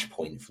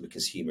flashpoint from a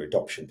consumer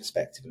adoption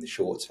perspective in the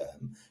short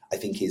term, I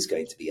think, is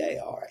going to be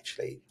AR,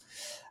 actually.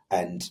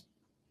 And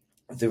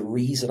the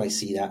reason I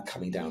see that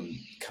coming down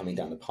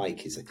the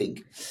pike is, I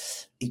think,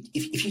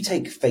 if you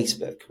take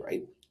Facebook,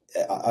 right?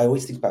 I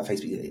always think about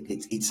Facebook.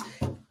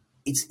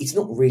 It's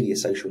not really a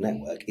social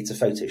network. It's a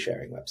photo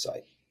sharing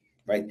website,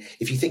 right?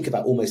 If you think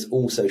about almost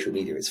all social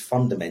media, it's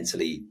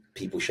fundamentally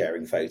people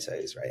sharing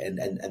photos, right?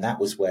 And that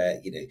was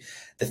where,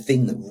 the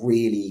thing that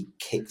really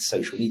kicked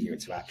social media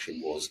into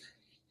action was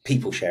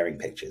people sharing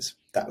pictures.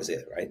 That was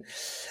it, right?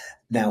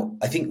 Now,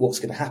 I think what's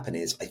going to happen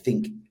is, I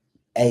think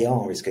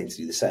AR is going to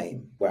do the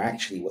same, where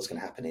actually what's going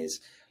to happen is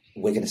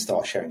we're going to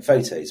start sharing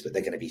photos, but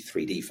they're going to be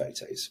 3D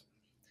photos.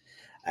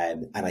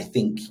 And I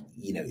think,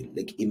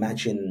 like,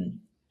 imagine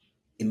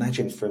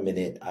for a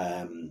minute,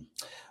 I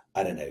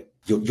don't know,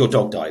 your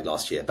dog died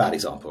last year. Bad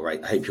example,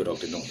 right? I hope your dog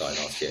did not die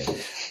last year.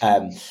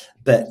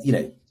 But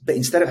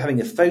instead of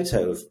having a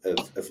photo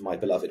of my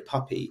beloved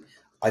puppy,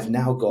 I've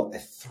now got a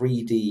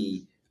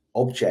 3D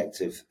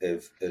object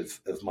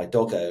of my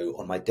doggo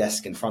on my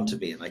desk in front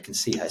of me, and I can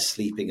see her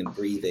sleeping and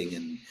breathing,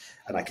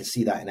 and I can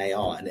see that in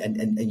AR.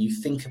 And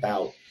you think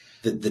about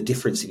the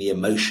difference in the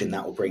emotion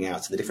that will bring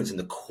out, and the difference in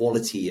the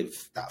quality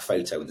of that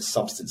photo and the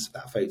substance of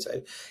that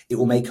photo. It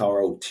will make our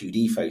old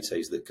 2D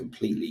photos look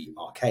completely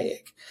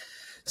archaic.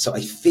 So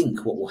I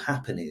think what will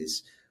happen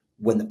is,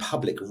 when the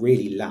public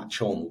really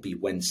latch on, will be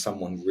when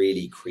someone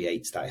really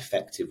creates that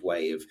effective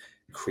way of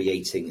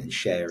creating and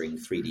sharing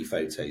 3D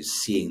photos,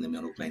 seeing them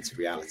in augmented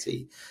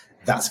reality.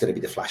 That's going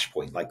to be the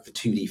flashpoint. Like the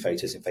 2D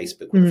photos in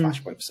Facebook were the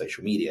flashpoint for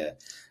social media.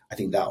 I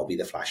think that will be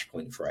the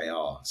flashpoint for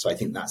AR. So I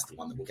think that's the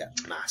one that will get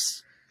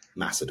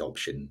mass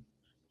adoption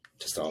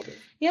to start with.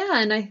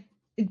 Yeah, and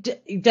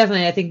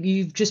definitely, I think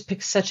you've just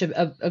picked such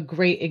a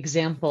great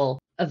example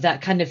of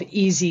that kind of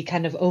easy,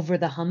 kind of over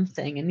the hump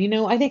thing. And,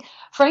 I think,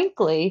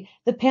 frankly,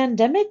 the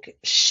pandemic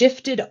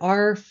shifted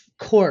our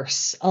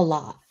course a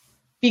lot,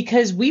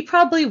 because we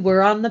probably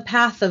were on the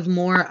path of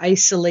more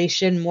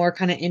isolation, more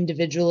kind of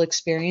individual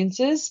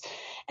experiences.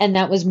 And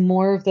that was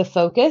more of the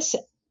focus.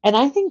 And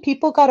I think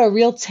people got a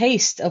real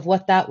taste of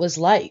what that was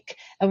like.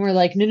 And we're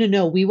like,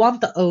 no, we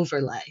want the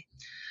overlay.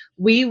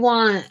 We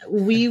want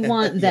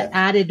the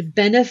added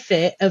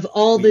benefit of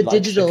all the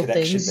digital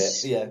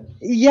things.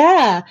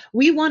 Yeah,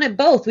 we want it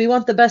both. We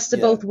want the best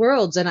of both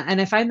worlds, and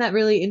I find that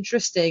really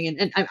interesting,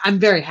 and I'm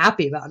very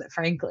happy about it,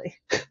 frankly.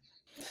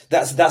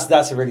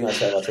 That's a really nice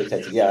way of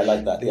articulating. Yeah, I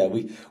like that. Yeah,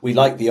 we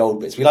like the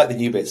old bits. We like the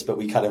new bits, but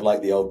we kind of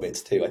like the old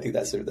bits too. I think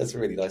that's a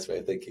really nice way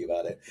of thinking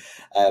about it.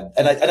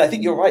 And I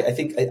think you're right. I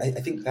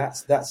think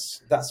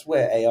that's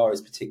where AR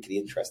is particularly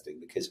interesting,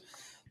 because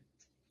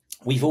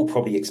we've all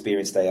probably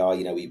experienced AR.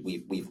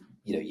 We've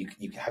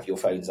you have your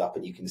phones up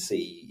and you can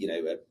see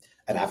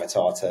an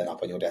avatar turn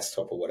up on your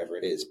desktop or whatever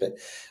it is. But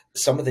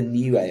some of the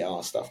new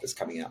AR stuff that's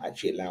coming out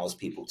actually allows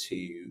people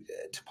to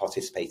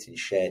participate in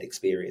shared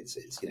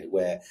experiences.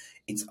 Where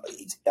it's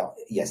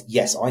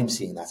yes, I'm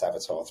seeing that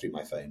avatar through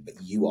my phone, but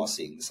you are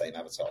seeing the same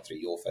avatar through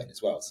your phone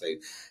as well. So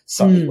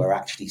suddenly we're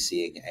actually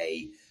seeing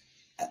a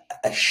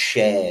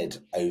shared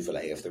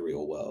overlay of the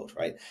real world,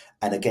 right?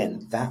 And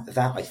again, that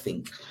I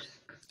think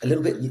a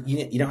little bit,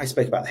 I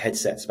spoke about the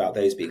headsets, about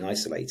those being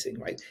isolating,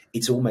 right?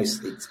 It's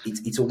almost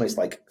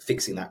like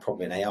fixing that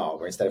problem in AR,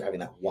 where instead of having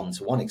that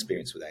one-to-one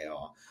experience with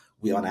AR,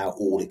 we are now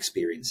all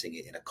experiencing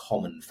it in a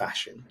common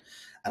fashion.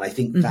 And I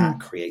think that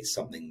creates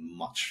something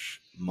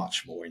much,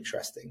 much more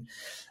interesting.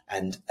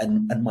 And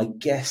my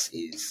guess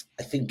is,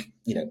 I think,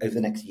 over the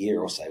next year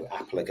or so,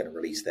 Apple are going to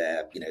release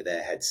their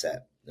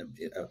headset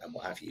and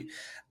what have you.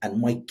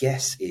 And my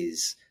guess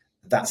is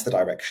that's the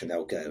direction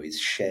they'll go, is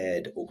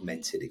shared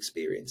augmented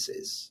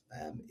experiences,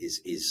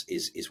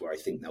 is where I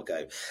think they'll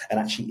go. And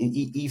actually,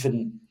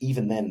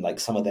 even then, like,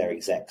 some of their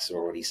execs are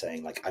already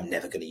saying, like, I'm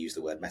never going to use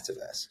the word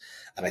metaverse.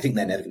 And I think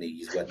they're never going to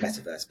use the word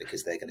metaverse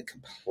because they're going to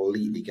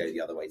completely go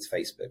the other way to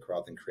Facebook,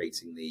 rather than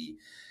creating these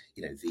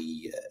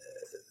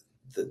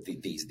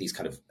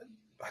kind of,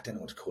 I don't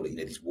know what to call it,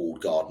 these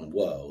walled garden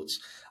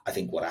worlds. I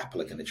think what Apple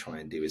are going to try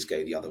and do is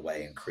go the other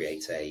way and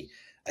create a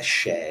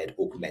shared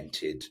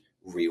augmented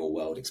real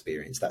world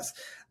experience.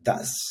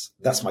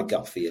 That's my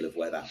gut feel of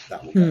where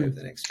that will go over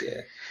the next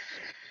year.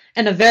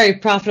 And a very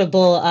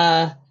profitable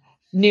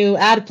new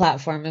ad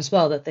platform as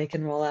well that they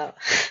can roll out.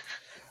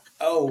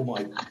 Oh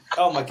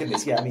my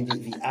goodness. Yeah. I mean,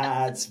 the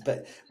ads,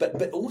 but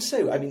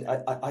also, I mean,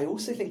 I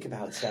also think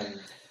about,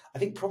 I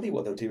think probably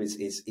what they'll do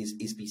is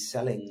be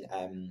selling,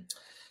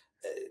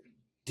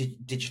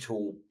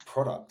 digital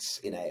products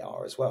in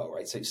AR as well,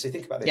 right? So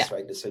think about this,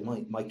 right? So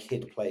my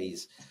kid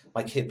plays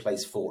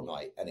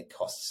Fortnite, and it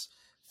costs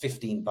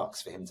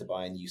 $15 for him to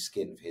buy a new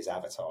skin for his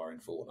avatar in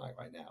Fortnite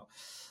right now.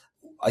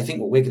 I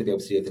think what we're going to be able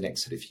to do over the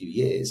next sort of few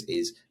years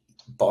is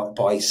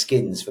buy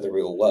skins for the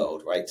real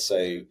world, right?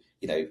 So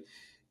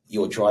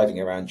you're driving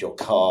around your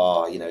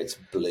car, it's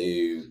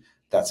blue.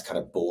 That's kind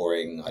of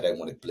boring. I don't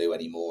want it blue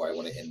anymore. I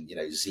want it in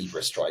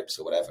zebra stripes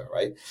or whatever,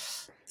 right?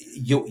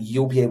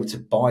 You'll be able to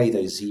buy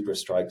those zebra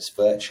stripes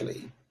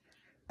virtually,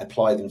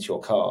 apply them to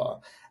your car,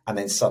 and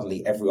then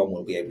suddenly everyone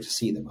will be able to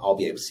see them. I'll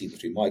be able to see them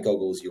through my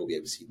goggles. You'll be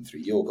able to see them through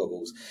your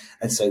goggles.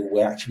 And so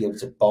we're actually able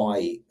to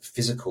buy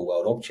physical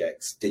world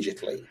objects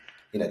digitally.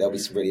 There'll be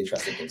some really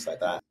interesting things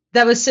like that.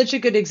 That was such a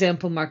good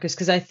example, Marcus,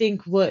 because I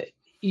think what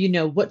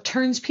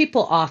turns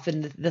people off,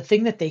 and the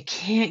thing that they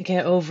can't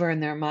get over in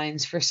their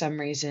minds for some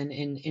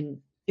reason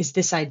is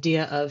this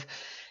idea of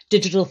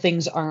digital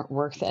things aren't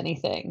worth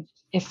anything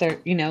if they're,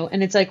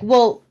 and it's like,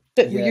 well,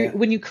 but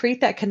when you create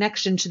that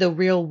connection to the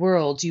real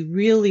world, you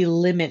really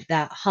limit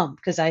that hump.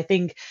 Because I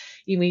think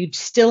you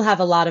still have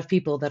a lot of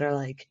people that are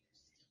like,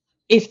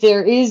 if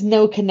there is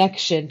no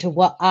connection to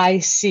what I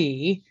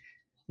see,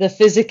 the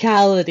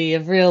physicality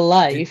of real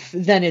life,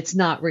 then it's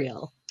not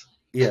real.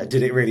 Yeah.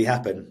 Did it really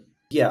happen?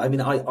 Yeah, I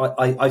mean,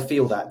 I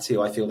feel that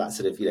too. I feel that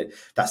sort of,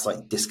 that's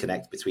like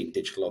disconnect between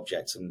digital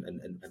objects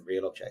and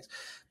real objects.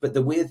 But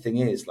the weird thing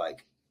is,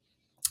 like,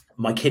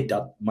 my kid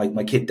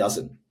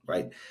doesn't,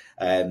 right?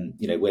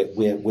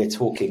 We're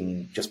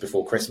talking just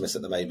before Christmas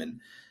at the moment.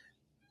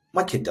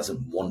 My kid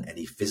doesn't want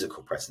any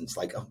physical presence.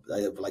 Like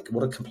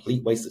what a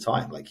complete waste of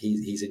time. Like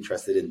he's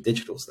interested in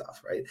digital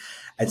stuff, right?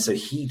 And so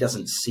he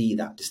doesn't see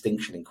that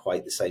distinction in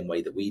quite the same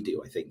way that we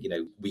do. I think,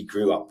 we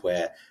grew up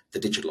where the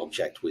digital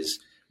object was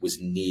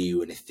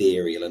new and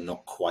ethereal and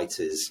not quite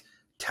as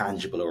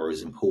tangible or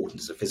as important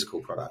as a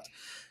physical product.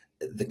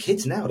 The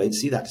kids now don't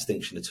see that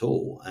distinction at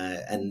all,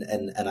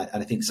 and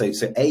I think so.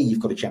 So you've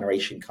got a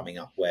generation coming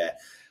up where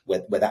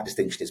that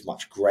distinction is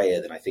much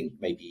grayer than I think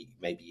maybe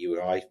you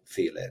or I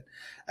feel it.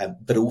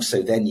 But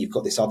also then you've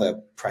got this other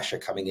pressure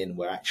coming in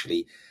where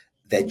actually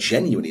there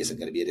genuinely isn't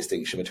going to be a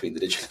distinction between the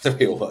digital and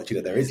the real world.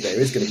 There is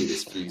going to be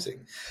this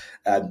fusing.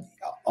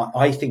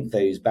 I think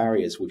those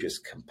barriers will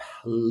just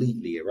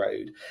completely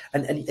erode,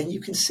 and you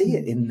can see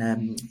it in.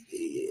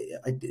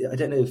 I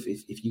don't know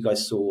if you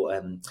guys saw.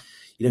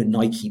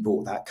 Nike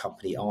bought that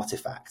company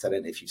Artifact. I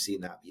don't know if you've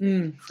seen that.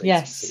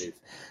 Yes. Sort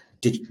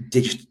of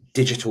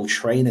digital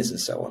trainers and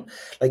so on.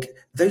 Like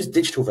those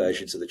digital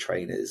versions of the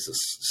trainers,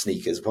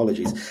 sneakers.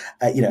 Apologies.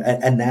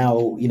 And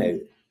now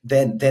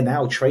they're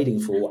now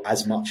trading for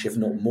as much, if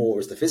not more,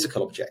 as the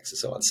physical objects and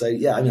so on. So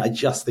yeah, I mean, I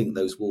just think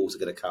those walls are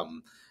going to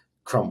come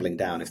crumbling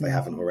down if they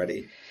haven't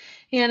already.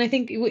 Yeah, and I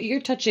think what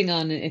you're touching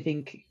on, I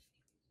think,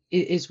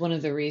 is one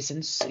of the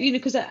reasons.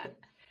 Because.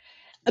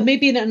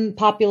 Maybe an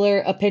unpopular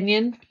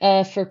opinion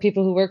for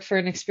people who work for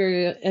an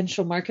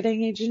experiential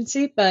marketing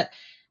agency, but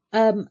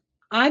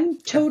I'm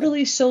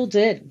totally sold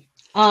in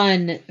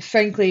on,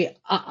 frankly,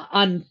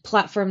 on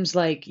platforms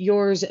like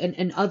yours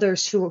and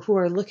others who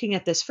are looking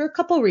at this for a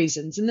couple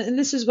reasons. And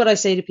this is what I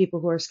say to people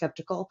who are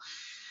skeptical.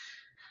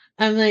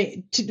 I'm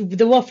like,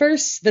 well,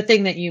 first, the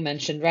thing that you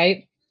mentioned,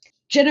 right?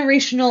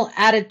 Generational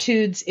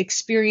attitudes,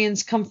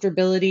 experience,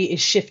 comfortability is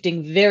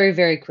shifting very,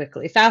 very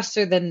quickly,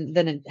 faster than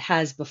it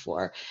has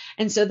before.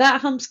 And so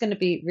that hump's going to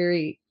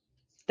be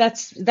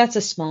that's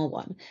a small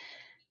one.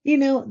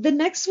 The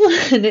next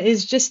one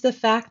is just the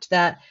fact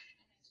that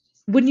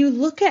when you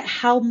look at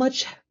how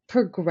much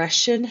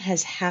progression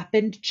has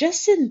happened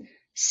just in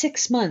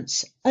 6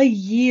 months, a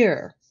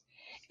year,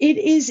 it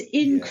is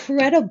Yeah.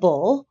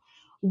 incredible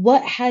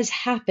what has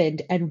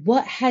happened and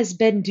what has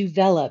been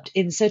developed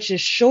in such a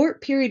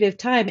short period of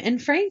time,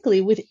 and frankly,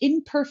 with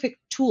imperfect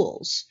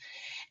tools.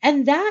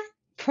 And that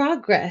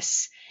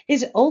progress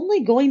is only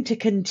going to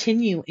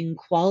continue in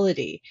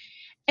quality.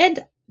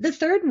 And the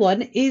third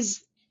one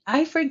is,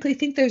 I frankly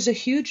think there's a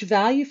huge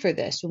value for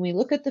this when we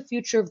look at the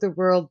future of the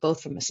world,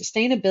 both from a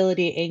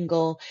sustainability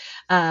angle,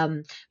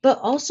 but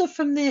also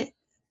from the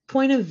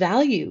point of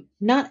value.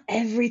 Not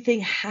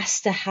everything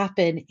has to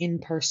happen in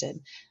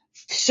person.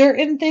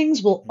 Certain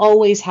things will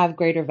always have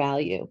greater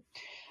value.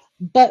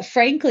 But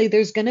frankly,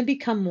 there's going to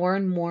become more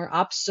and more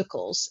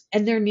obstacles,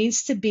 and there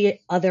needs to be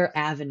other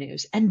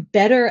avenues and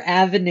better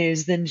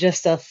avenues than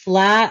just a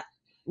flat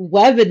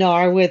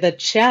webinar with a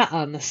chat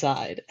on the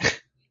side.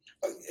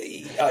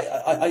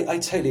 I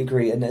totally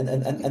agree, and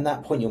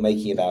that point you're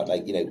making about,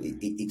 like,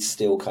 it's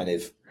still kind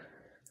of,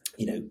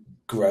 you know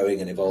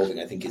growing and evolving,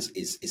 I think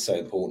is so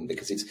important,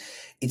 because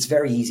it's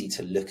very easy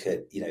to look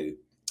at a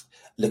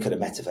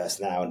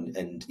metaverse now,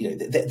 and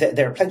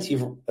there are plenty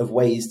of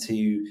ways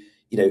to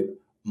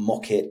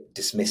mock it,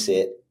 dismiss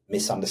it,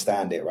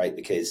 misunderstand it, right?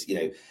 Because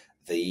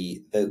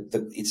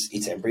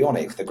it's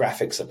embryonic, the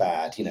graphics are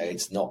bad,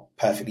 it's not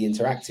perfectly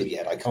interactive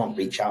yet, I can't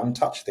reach out and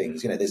touch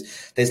things,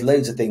 there's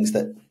loads of things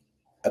that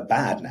are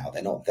bad now,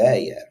 they're not there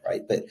yet,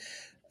 right? But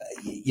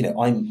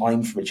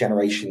I'm from a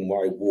generation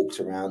where I walked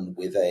around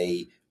with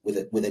a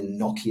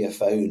Nokia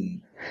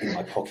phone in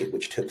my pocket,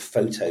 which took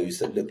photos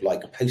that looked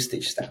like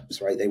postage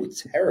stamps, right? They were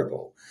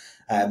terrible.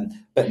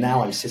 But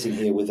now I'm sitting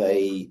here with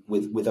a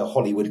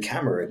Hollywood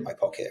camera in my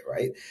pocket,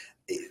 right?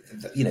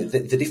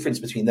 The difference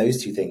between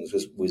those two things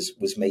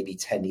was maybe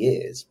 10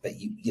 years, but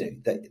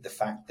the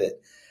fact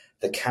that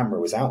the camera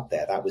was out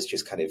there, that was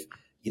just kind of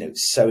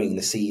sowing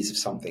the seeds of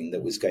something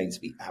that was going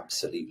to be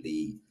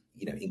absolutely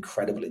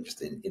incredible in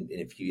just in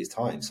a few years'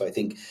 time. So I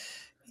think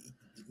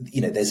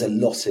there's a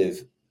lot of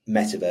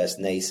metaverse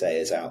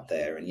naysayers out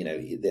there, and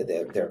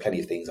there are plenty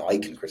of things I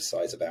can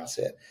criticize about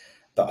it,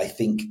 but I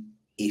think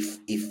if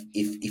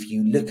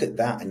you look at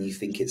that and you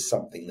think it's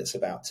something that's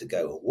about to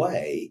go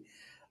away,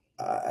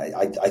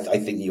 I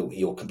think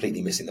you're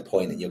completely missing the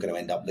point, and you're going to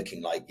end up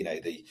looking like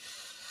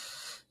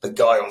the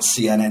guy on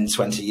CNN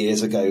 20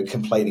 years ago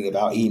complaining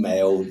about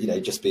email,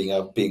 just being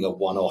a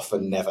one-off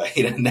and never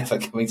never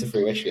coming to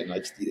fruition.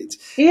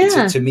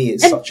 Yeah. To me,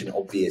 And it's such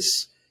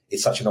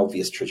an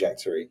obvious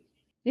trajectory.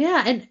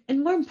 yeah,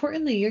 and more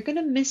importantly, you're going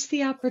to miss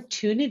the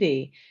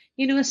opportunity,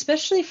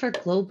 especially for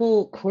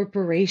global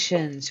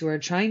corporations who are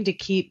trying to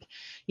keep,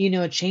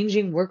 a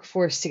changing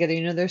workforce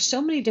together. There's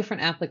so many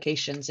different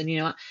applications,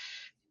 and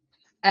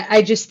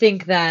I just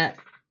think that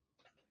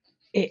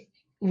it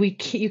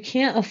you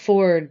can't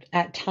afford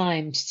at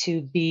times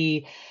to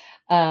be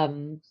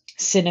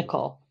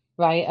cynical,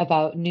 right,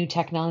 about new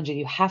technology.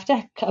 You have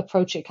to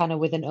approach it kind of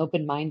with an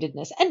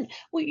open-mindedness and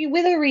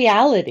with a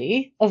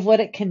reality of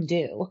what it can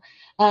do,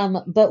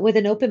 but with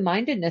an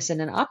open-mindedness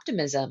and an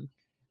optimism.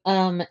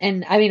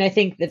 And I mean, I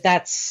think that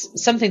that's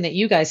something that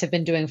you guys have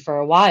been doing for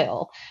a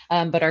while,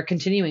 but are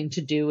continuing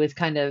to do with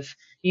kind of,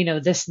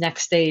 this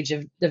next stage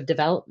of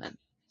development.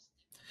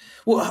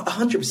 Well,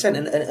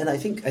 100%, and I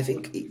think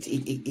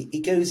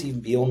it goes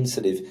even beyond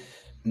sort of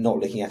not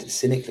looking at it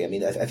cynically. I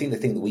mean, I think the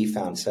thing that we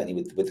found, certainly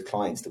with the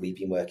clients that we've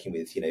been working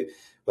with,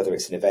 whether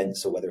it's in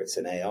events or whether it's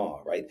in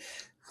AR, right,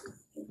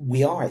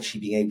 we are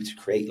actually being able to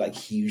create like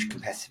huge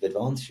competitive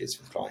advantages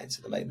for clients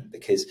at the moment,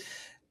 because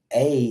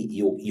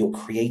you're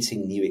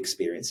creating new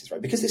experiences,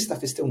 right? Because this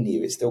stuff is still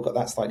new, it's still got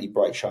that slightly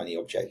bright shiny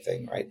object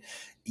thing, right?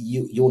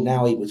 You're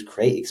now able to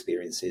create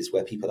experiences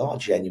where people are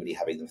genuinely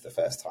having them for the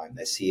first time,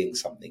 they're seeing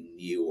something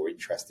new or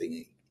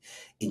interesting,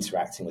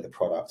 interacting with a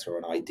product or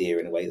an idea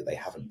in a way that they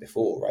haven't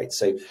before, right?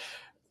 So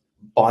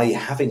by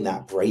having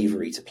that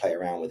bravery to play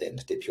around with it and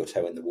to dip your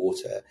toe in the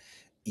water,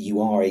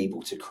 you are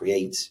able to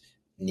create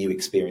new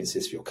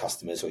experiences for your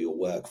customers or your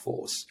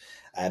workforce,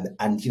 and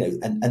and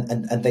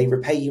they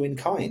repay you in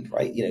kind,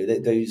 right?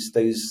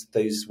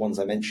 Those ones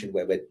I mentioned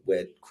where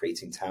we're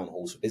creating town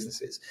halls for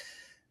businesses,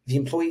 the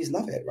employees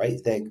love it,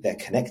 right? They're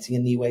connecting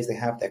in new ways,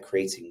 they're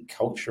creating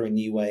culture in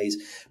new ways,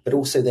 but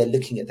also they're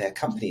looking at their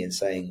company and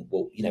saying,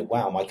 well,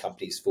 wow, my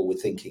company's forward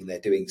thinking, they're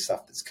doing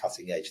stuff that's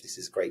cutting edge, this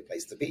is a great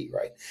place to be,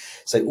 right?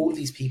 So all of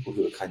these people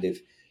who are kind of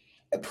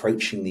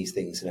approaching these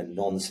things in a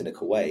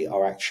non-cynical way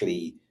are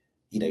actually,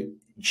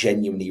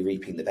 genuinely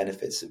reaping the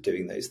benefits of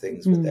doing those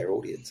things with Mm, their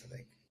audience, I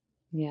think.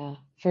 yeah,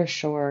 for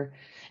sure.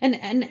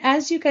 And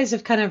as you guys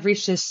have kind of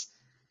reached this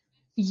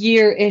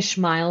year-ish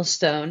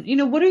milestone,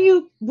 what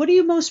are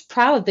you most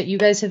proud that you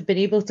guys have been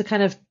able to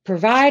kind of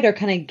provide or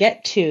kind of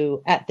get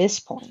to at this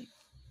point?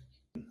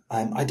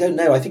 I don't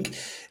know. I think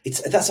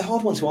that's a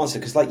hard one to answer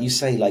because, like you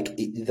say, like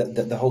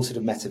the whole sort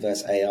of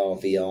metaverse AR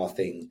VR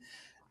thing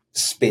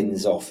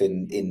spins off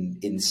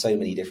in so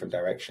many different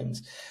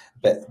directions.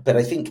 But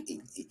I think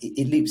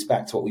it loops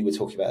back to what we were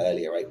talking about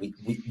earlier, right?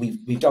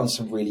 We've done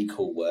some really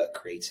cool work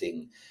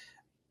creating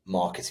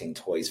marketing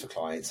toys for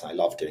clients. I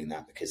love doing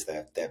that because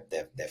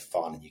they're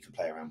fun and you can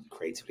play around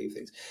creatively with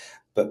things.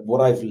 But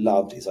what I've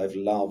loved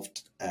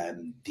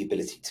the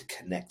ability to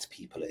connect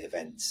people at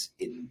events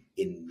in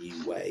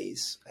new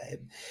ways.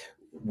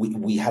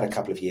 We had a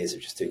couple of years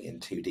of just doing it in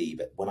 2D,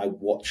 but when I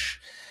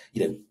watch,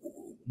 you know,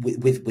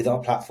 with our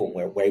platform,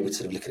 we're able to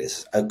sort of look at it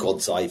as a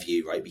God's eye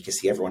view, right? We can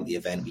see everyone at the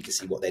event, we can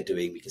see what they're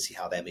doing, we can see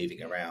how they're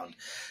moving around,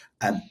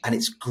 and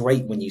it's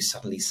great when you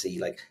suddenly see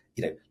like,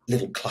 you know,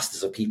 little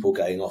clusters of people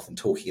going off and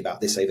talking about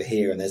this over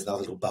here, and there's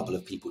another little bubble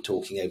of people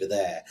talking over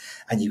there,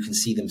 and you can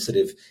see them sort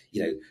of,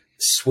 you know,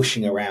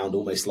 swishing around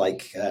almost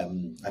like I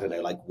don't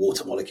know, like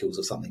water molecules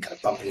or something, kind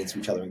of bumping into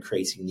each other and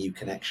creating new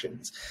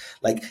connections.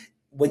 Like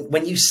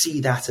when you see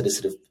that at a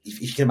sort of,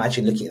 if you can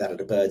imagine looking at that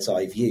at a bird's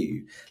eye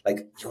view,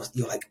 like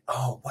you're like,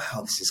 oh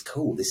wow, this is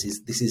cool. This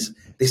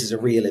is a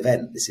real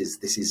event. This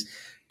is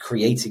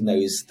creating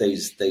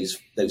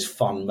those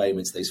fun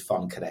moments, those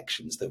fun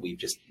connections that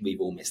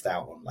we've all missed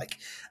out on. Like,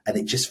 and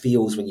it just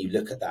feels when you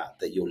look at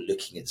that you're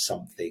looking at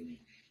something.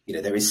 You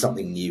know, there is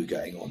something new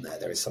going on there.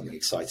 There is something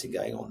exciting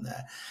going on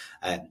there.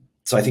 And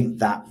so I think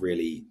that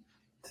really,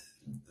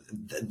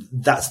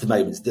 that's the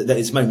moments.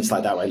 It's moments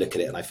like that where I look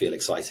at it and I feel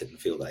excited and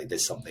feel like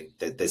there's something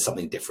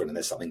different and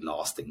there's something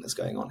lasting that's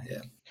going on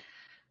here.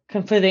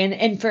 Completely.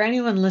 And for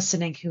anyone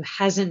listening who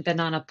hasn't been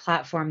on a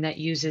platform that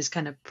uses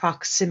kind of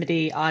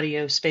proximity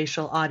audio,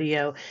 spatial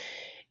audio,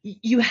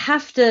 you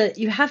have to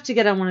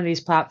get on one of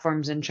these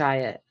platforms and try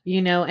it,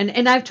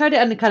 and I've tried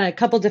it on kind of a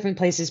couple different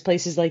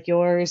places like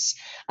yours,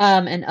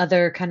 and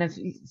other kind of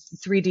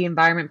 3D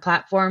environment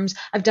platforms.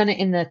 I've done it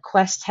in the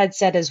Quest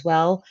headset as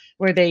well,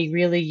 where they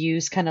really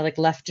use kind of like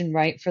left and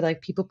right for like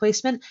people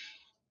placement.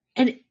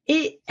 And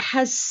it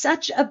has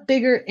such a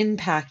bigger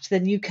impact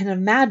than you can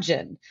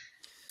imagine.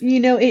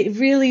 It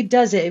really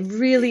does it. It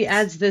really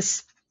adds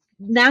this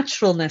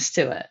naturalness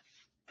to it.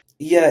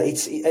 Yeah,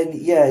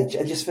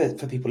 and just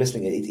for people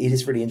listening, it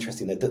is really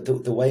interesting that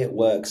the way it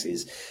works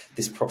is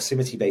this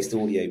proximity based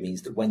audio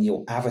means that when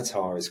your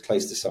avatar is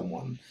close to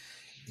someone,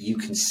 you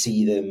can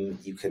see them,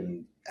 you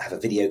can have a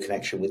video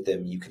connection with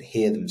them, you can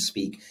hear them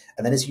speak,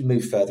 and then as you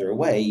move further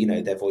away,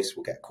 their voice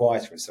will get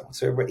quieter and so on.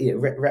 So it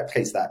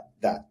replicates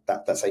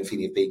that same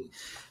feeling of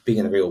being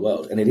in the real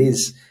world, and it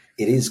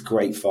is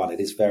great fun.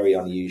 It is very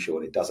unusual,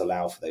 and it does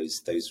allow for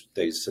those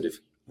sort of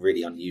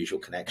really unusual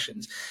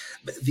connections.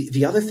 But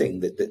the other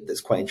thing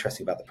that's quite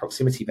interesting about the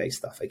proximity based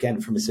stuff,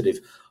 again from a sort of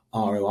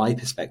ROI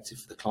perspective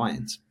for the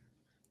client,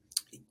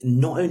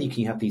 not only can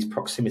you have these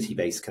proximity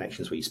based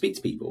connections where you speak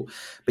to people,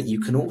 but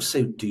you can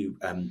also do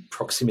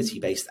proximity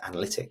based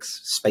analytics,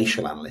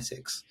 spatial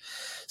analytics.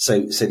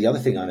 So the other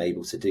thing I'm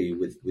able to do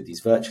with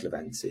these virtual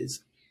events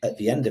is at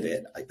the end of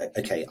it,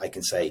 I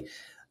can say,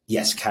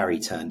 yes, Carrie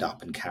turned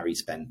up and Carrie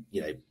spent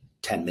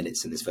 10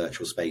 minutes in this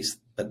virtual space,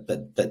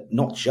 but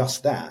not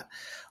just that.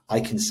 I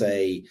can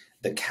say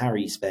that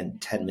Carrie spent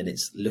 10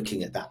 minutes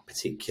looking at that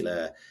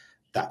particular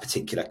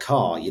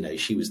car.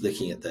 She was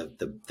looking at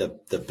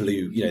the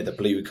blue, the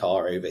blue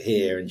car over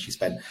here, and she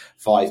spent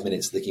 5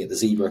 minutes looking at the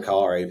zebra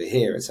car over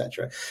here,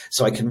 etc.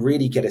 So I can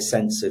really get a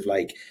sense of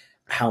like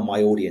how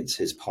my audience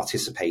has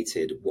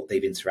participated, what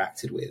they've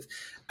interacted with,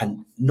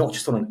 and not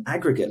just on an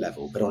aggregate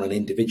level, but on an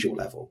individual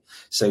level.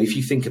 So if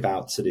you think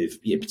about sort of,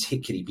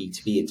 particularly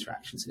B2B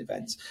interactions and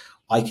events,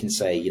 I can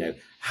say,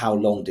 how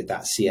long did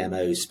that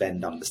CMO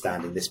spend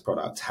understanding this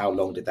product? How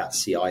long did that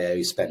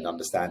CIO spend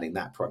understanding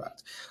that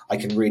product? I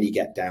can really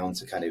get down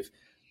to kind of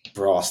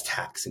brass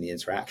tacks in the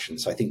interaction.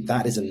 So I think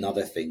that is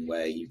another thing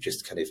where you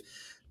just kind of,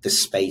 the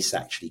space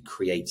actually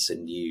creates a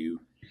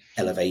new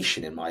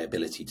elevation in my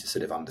ability to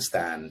sort of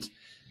understand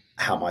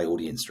how my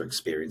audience are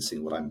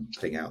experiencing what I'm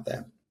putting out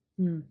there.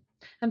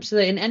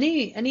 Absolutely. And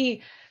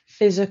any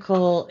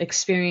physical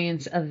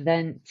experience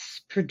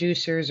events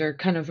producers or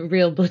kind of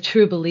real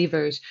true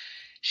believers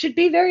should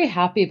be very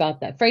happy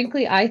about that.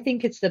 Frankly, I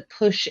think it's the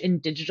push in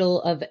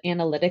digital of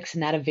analytics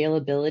and that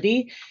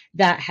availability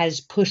that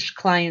has pushed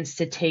clients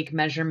to take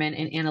measurement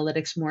and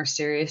analytics more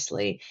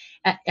seriously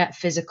at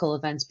physical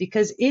events,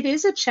 because it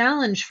is a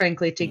challenge,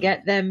 frankly, to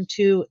get them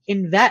to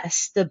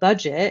invest the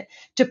budget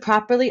to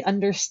properly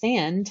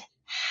understand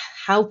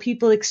how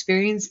people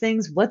experience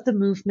things, what the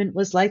movement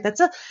was like.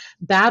 That's a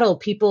battle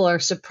people are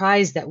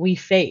surprised that we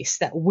face,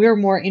 that we're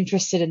more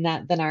interested in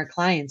that than our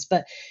clients.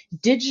 But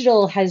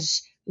digital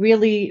has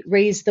really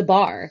raised the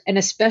bar. And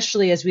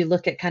especially as we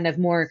look at kind of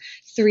more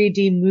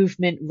 3D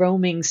movement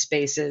roaming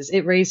spaces,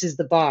 it raises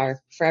the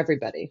bar for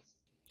everybody.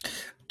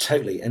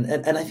 Totally, and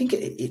I think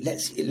it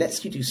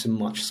lets you do some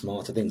much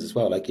smarter things as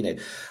well. Like,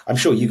 I'm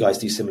sure you guys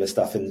do similar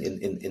stuff in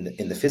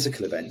the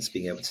physical events,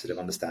 being able to sort of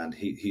understand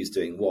who's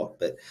doing what.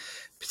 But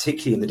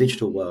particularly in the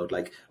digital world,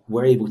 like,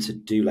 we're able to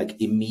do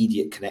like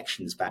immediate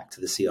connections back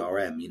to the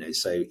CRM.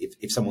 So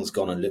if someone's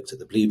gone and looked at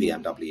the blue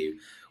BMW,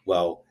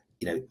 well,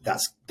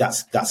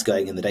 that's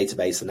going in the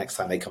database. The next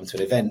time they come to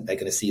an event, they're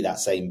going to see that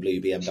same blue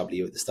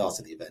BMW at the start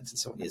of the event and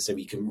so on. So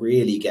we can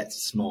really get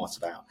smart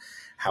about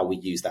how we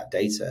use that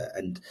data.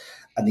 And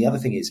the other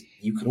thing is,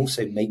 you can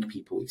also make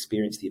people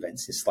experience the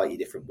events in slightly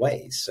different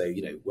ways. So,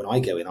 when I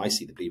go in, I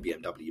see the blue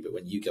BMW, but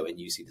when you go in,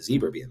 you see the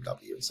zebra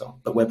BMW and so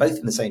on. But we're both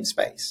in the same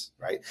space,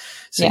 right?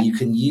 So you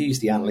can use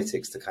the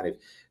analytics to kind of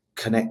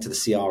connect to the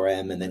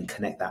CRM and then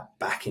connect that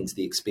back into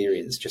the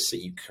experience, just so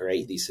you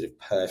create these sort of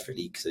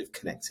perfectly sort of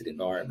connected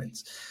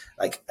environments.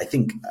 Like, I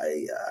think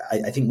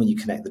when you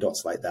connect the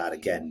dots like that,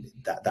 again,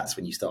 that's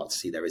when you start to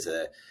see there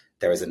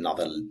is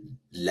another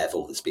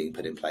level that's being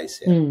put in place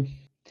here.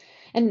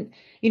 And,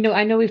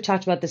 I know we've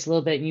talked about this a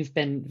little bit, and you've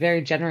been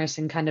very generous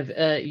in kind of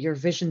your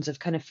visions of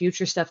kind of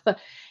future stuff, but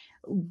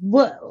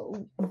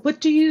what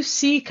do you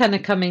see kind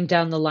of coming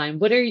down the line?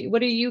 What are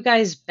you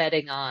guys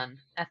betting on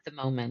at the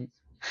moment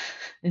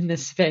in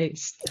this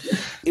space?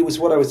 It was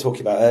what I was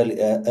talking about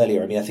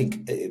earlier. I mean, I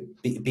think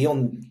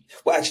beyond,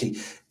 well, actually,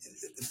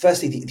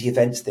 firstly, the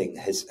events thing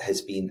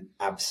has been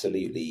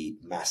absolutely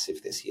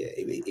massive this year.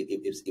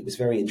 It was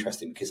very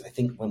interesting, because I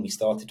think when we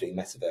started doing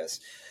Metaverse,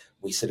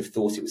 we sort of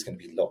thought it was going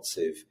to be lots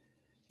of,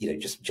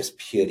 just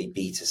purely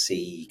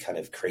B2C, kind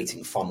of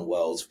creating fun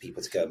worlds for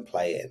people to go and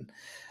play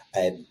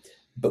in.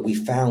 But we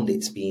found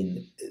it's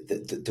been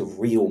the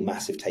real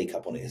massive take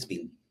up on it has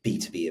been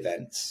B2B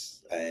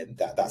events.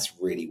 That's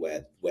really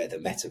where the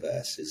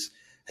Metaverse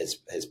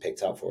has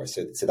picked up for us.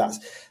 So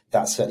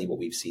that's certainly what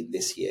we've seen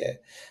this year.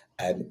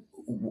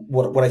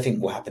 What I think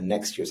will happen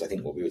next year is, I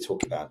think, what we were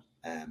talking about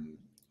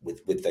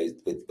with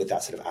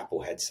that sort of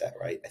Apple headset,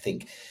 right? I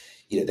think,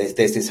 there's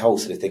this whole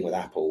sort of thing with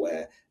Apple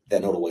where they're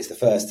not always the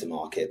first to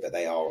market, but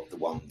they are the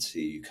one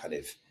to kind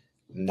of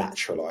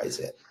naturalize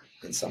it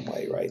in some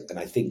way, right? And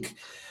I think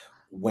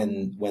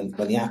when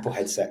the Apple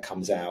headset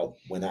comes out,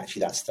 when actually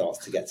that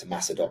starts to get to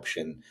mass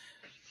adoption,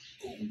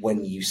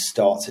 when you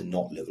start to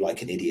not look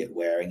like an idiot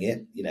wearing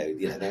it,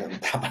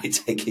 that might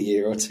take a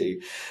year or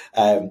two.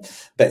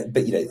 But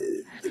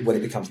when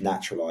it becomes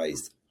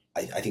naturalized,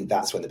 I think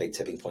that's when the big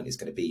tipping point is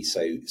going to be.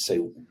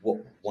 So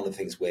one of the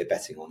things we're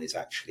betting on is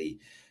actually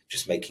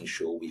just making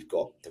sure we've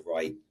got the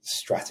right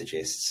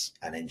strategists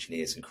and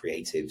engineers and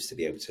creatives to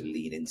be able to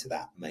lean into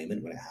that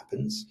moment when it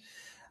happens.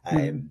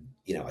 I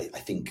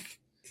think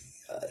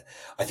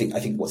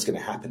what's going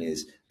to happen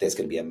is there's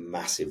going to be a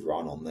massive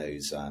run on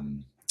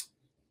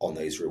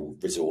those real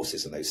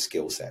resources and those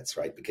skill sets,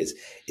 right? Because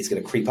it's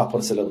going to creep up on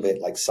us a little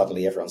bit. Like,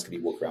 suddenly everyone's going to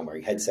be walking around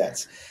wearing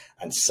headsets,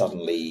 and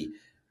suddenly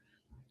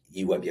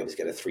you won't be able to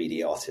get a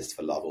 3D artist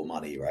for love or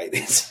money, right?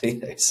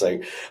 So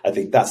I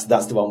think that's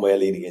the one we're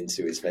leaning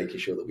into, is making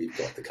sure that we've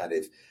got the kind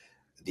of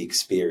the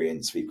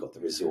experience, we've got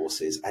the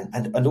resources,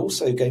 and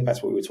also going back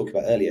to what we were talking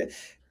about earlier,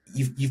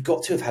 you've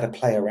got to have had a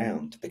play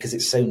around, because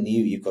it's so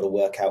new. You've got to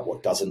work out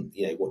what doesn't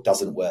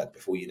work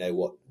before you know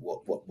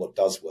what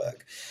does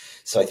work.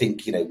 So I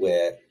think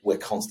we're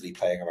constantly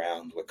playing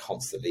around, we're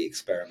constantly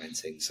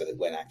experimenting, so that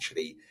when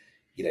actually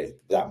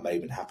that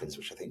moment happens,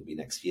 which I think will be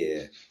next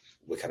year,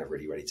 we're kind of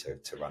really ready to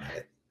run at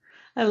it.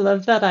 I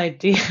love that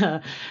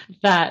idea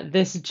that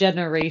this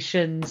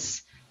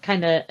generation's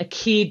kind of a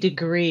key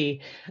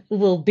degree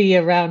will be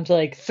around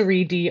like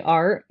 3D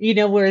art,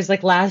 whereas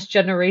like last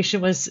generation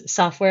was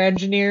software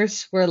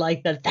engineers, were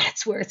like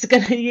that's where it's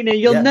gonna,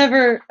 you'll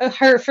never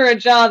hurt for a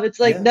job. It's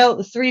like, no,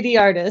 3D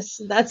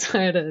artists, that's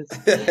where it is.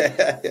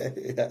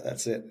 Yeah,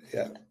 that's it.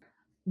 Yeah.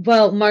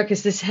 Well,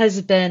 Marcus, this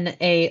has been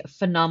a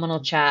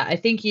phenomenal chat. I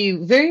thank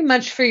you very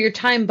much for your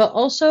time, but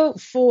also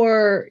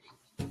for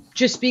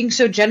just being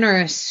so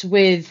generous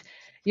with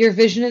your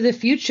vision of the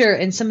future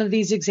and some of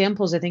these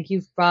examples. I think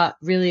you've brought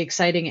really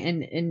exciting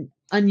and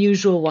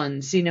unusual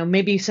ones,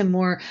 maybe some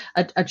more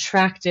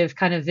attractive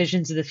kind of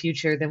visions of the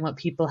future than what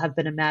people have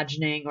been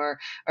imagining or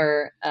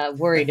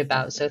worried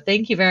about. So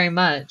thank you very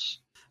much.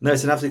 No,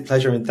 it's an absolute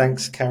pleasure. And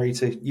thanks, Carrie,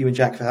 to you and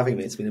Jack for having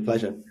me. It's been a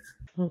pleasure.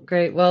 Well,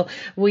 great. Well,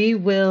 we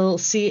will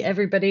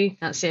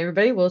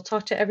we'll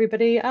talk to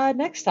everybody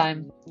next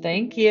time.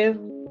 Thank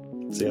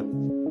you. See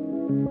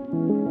ya.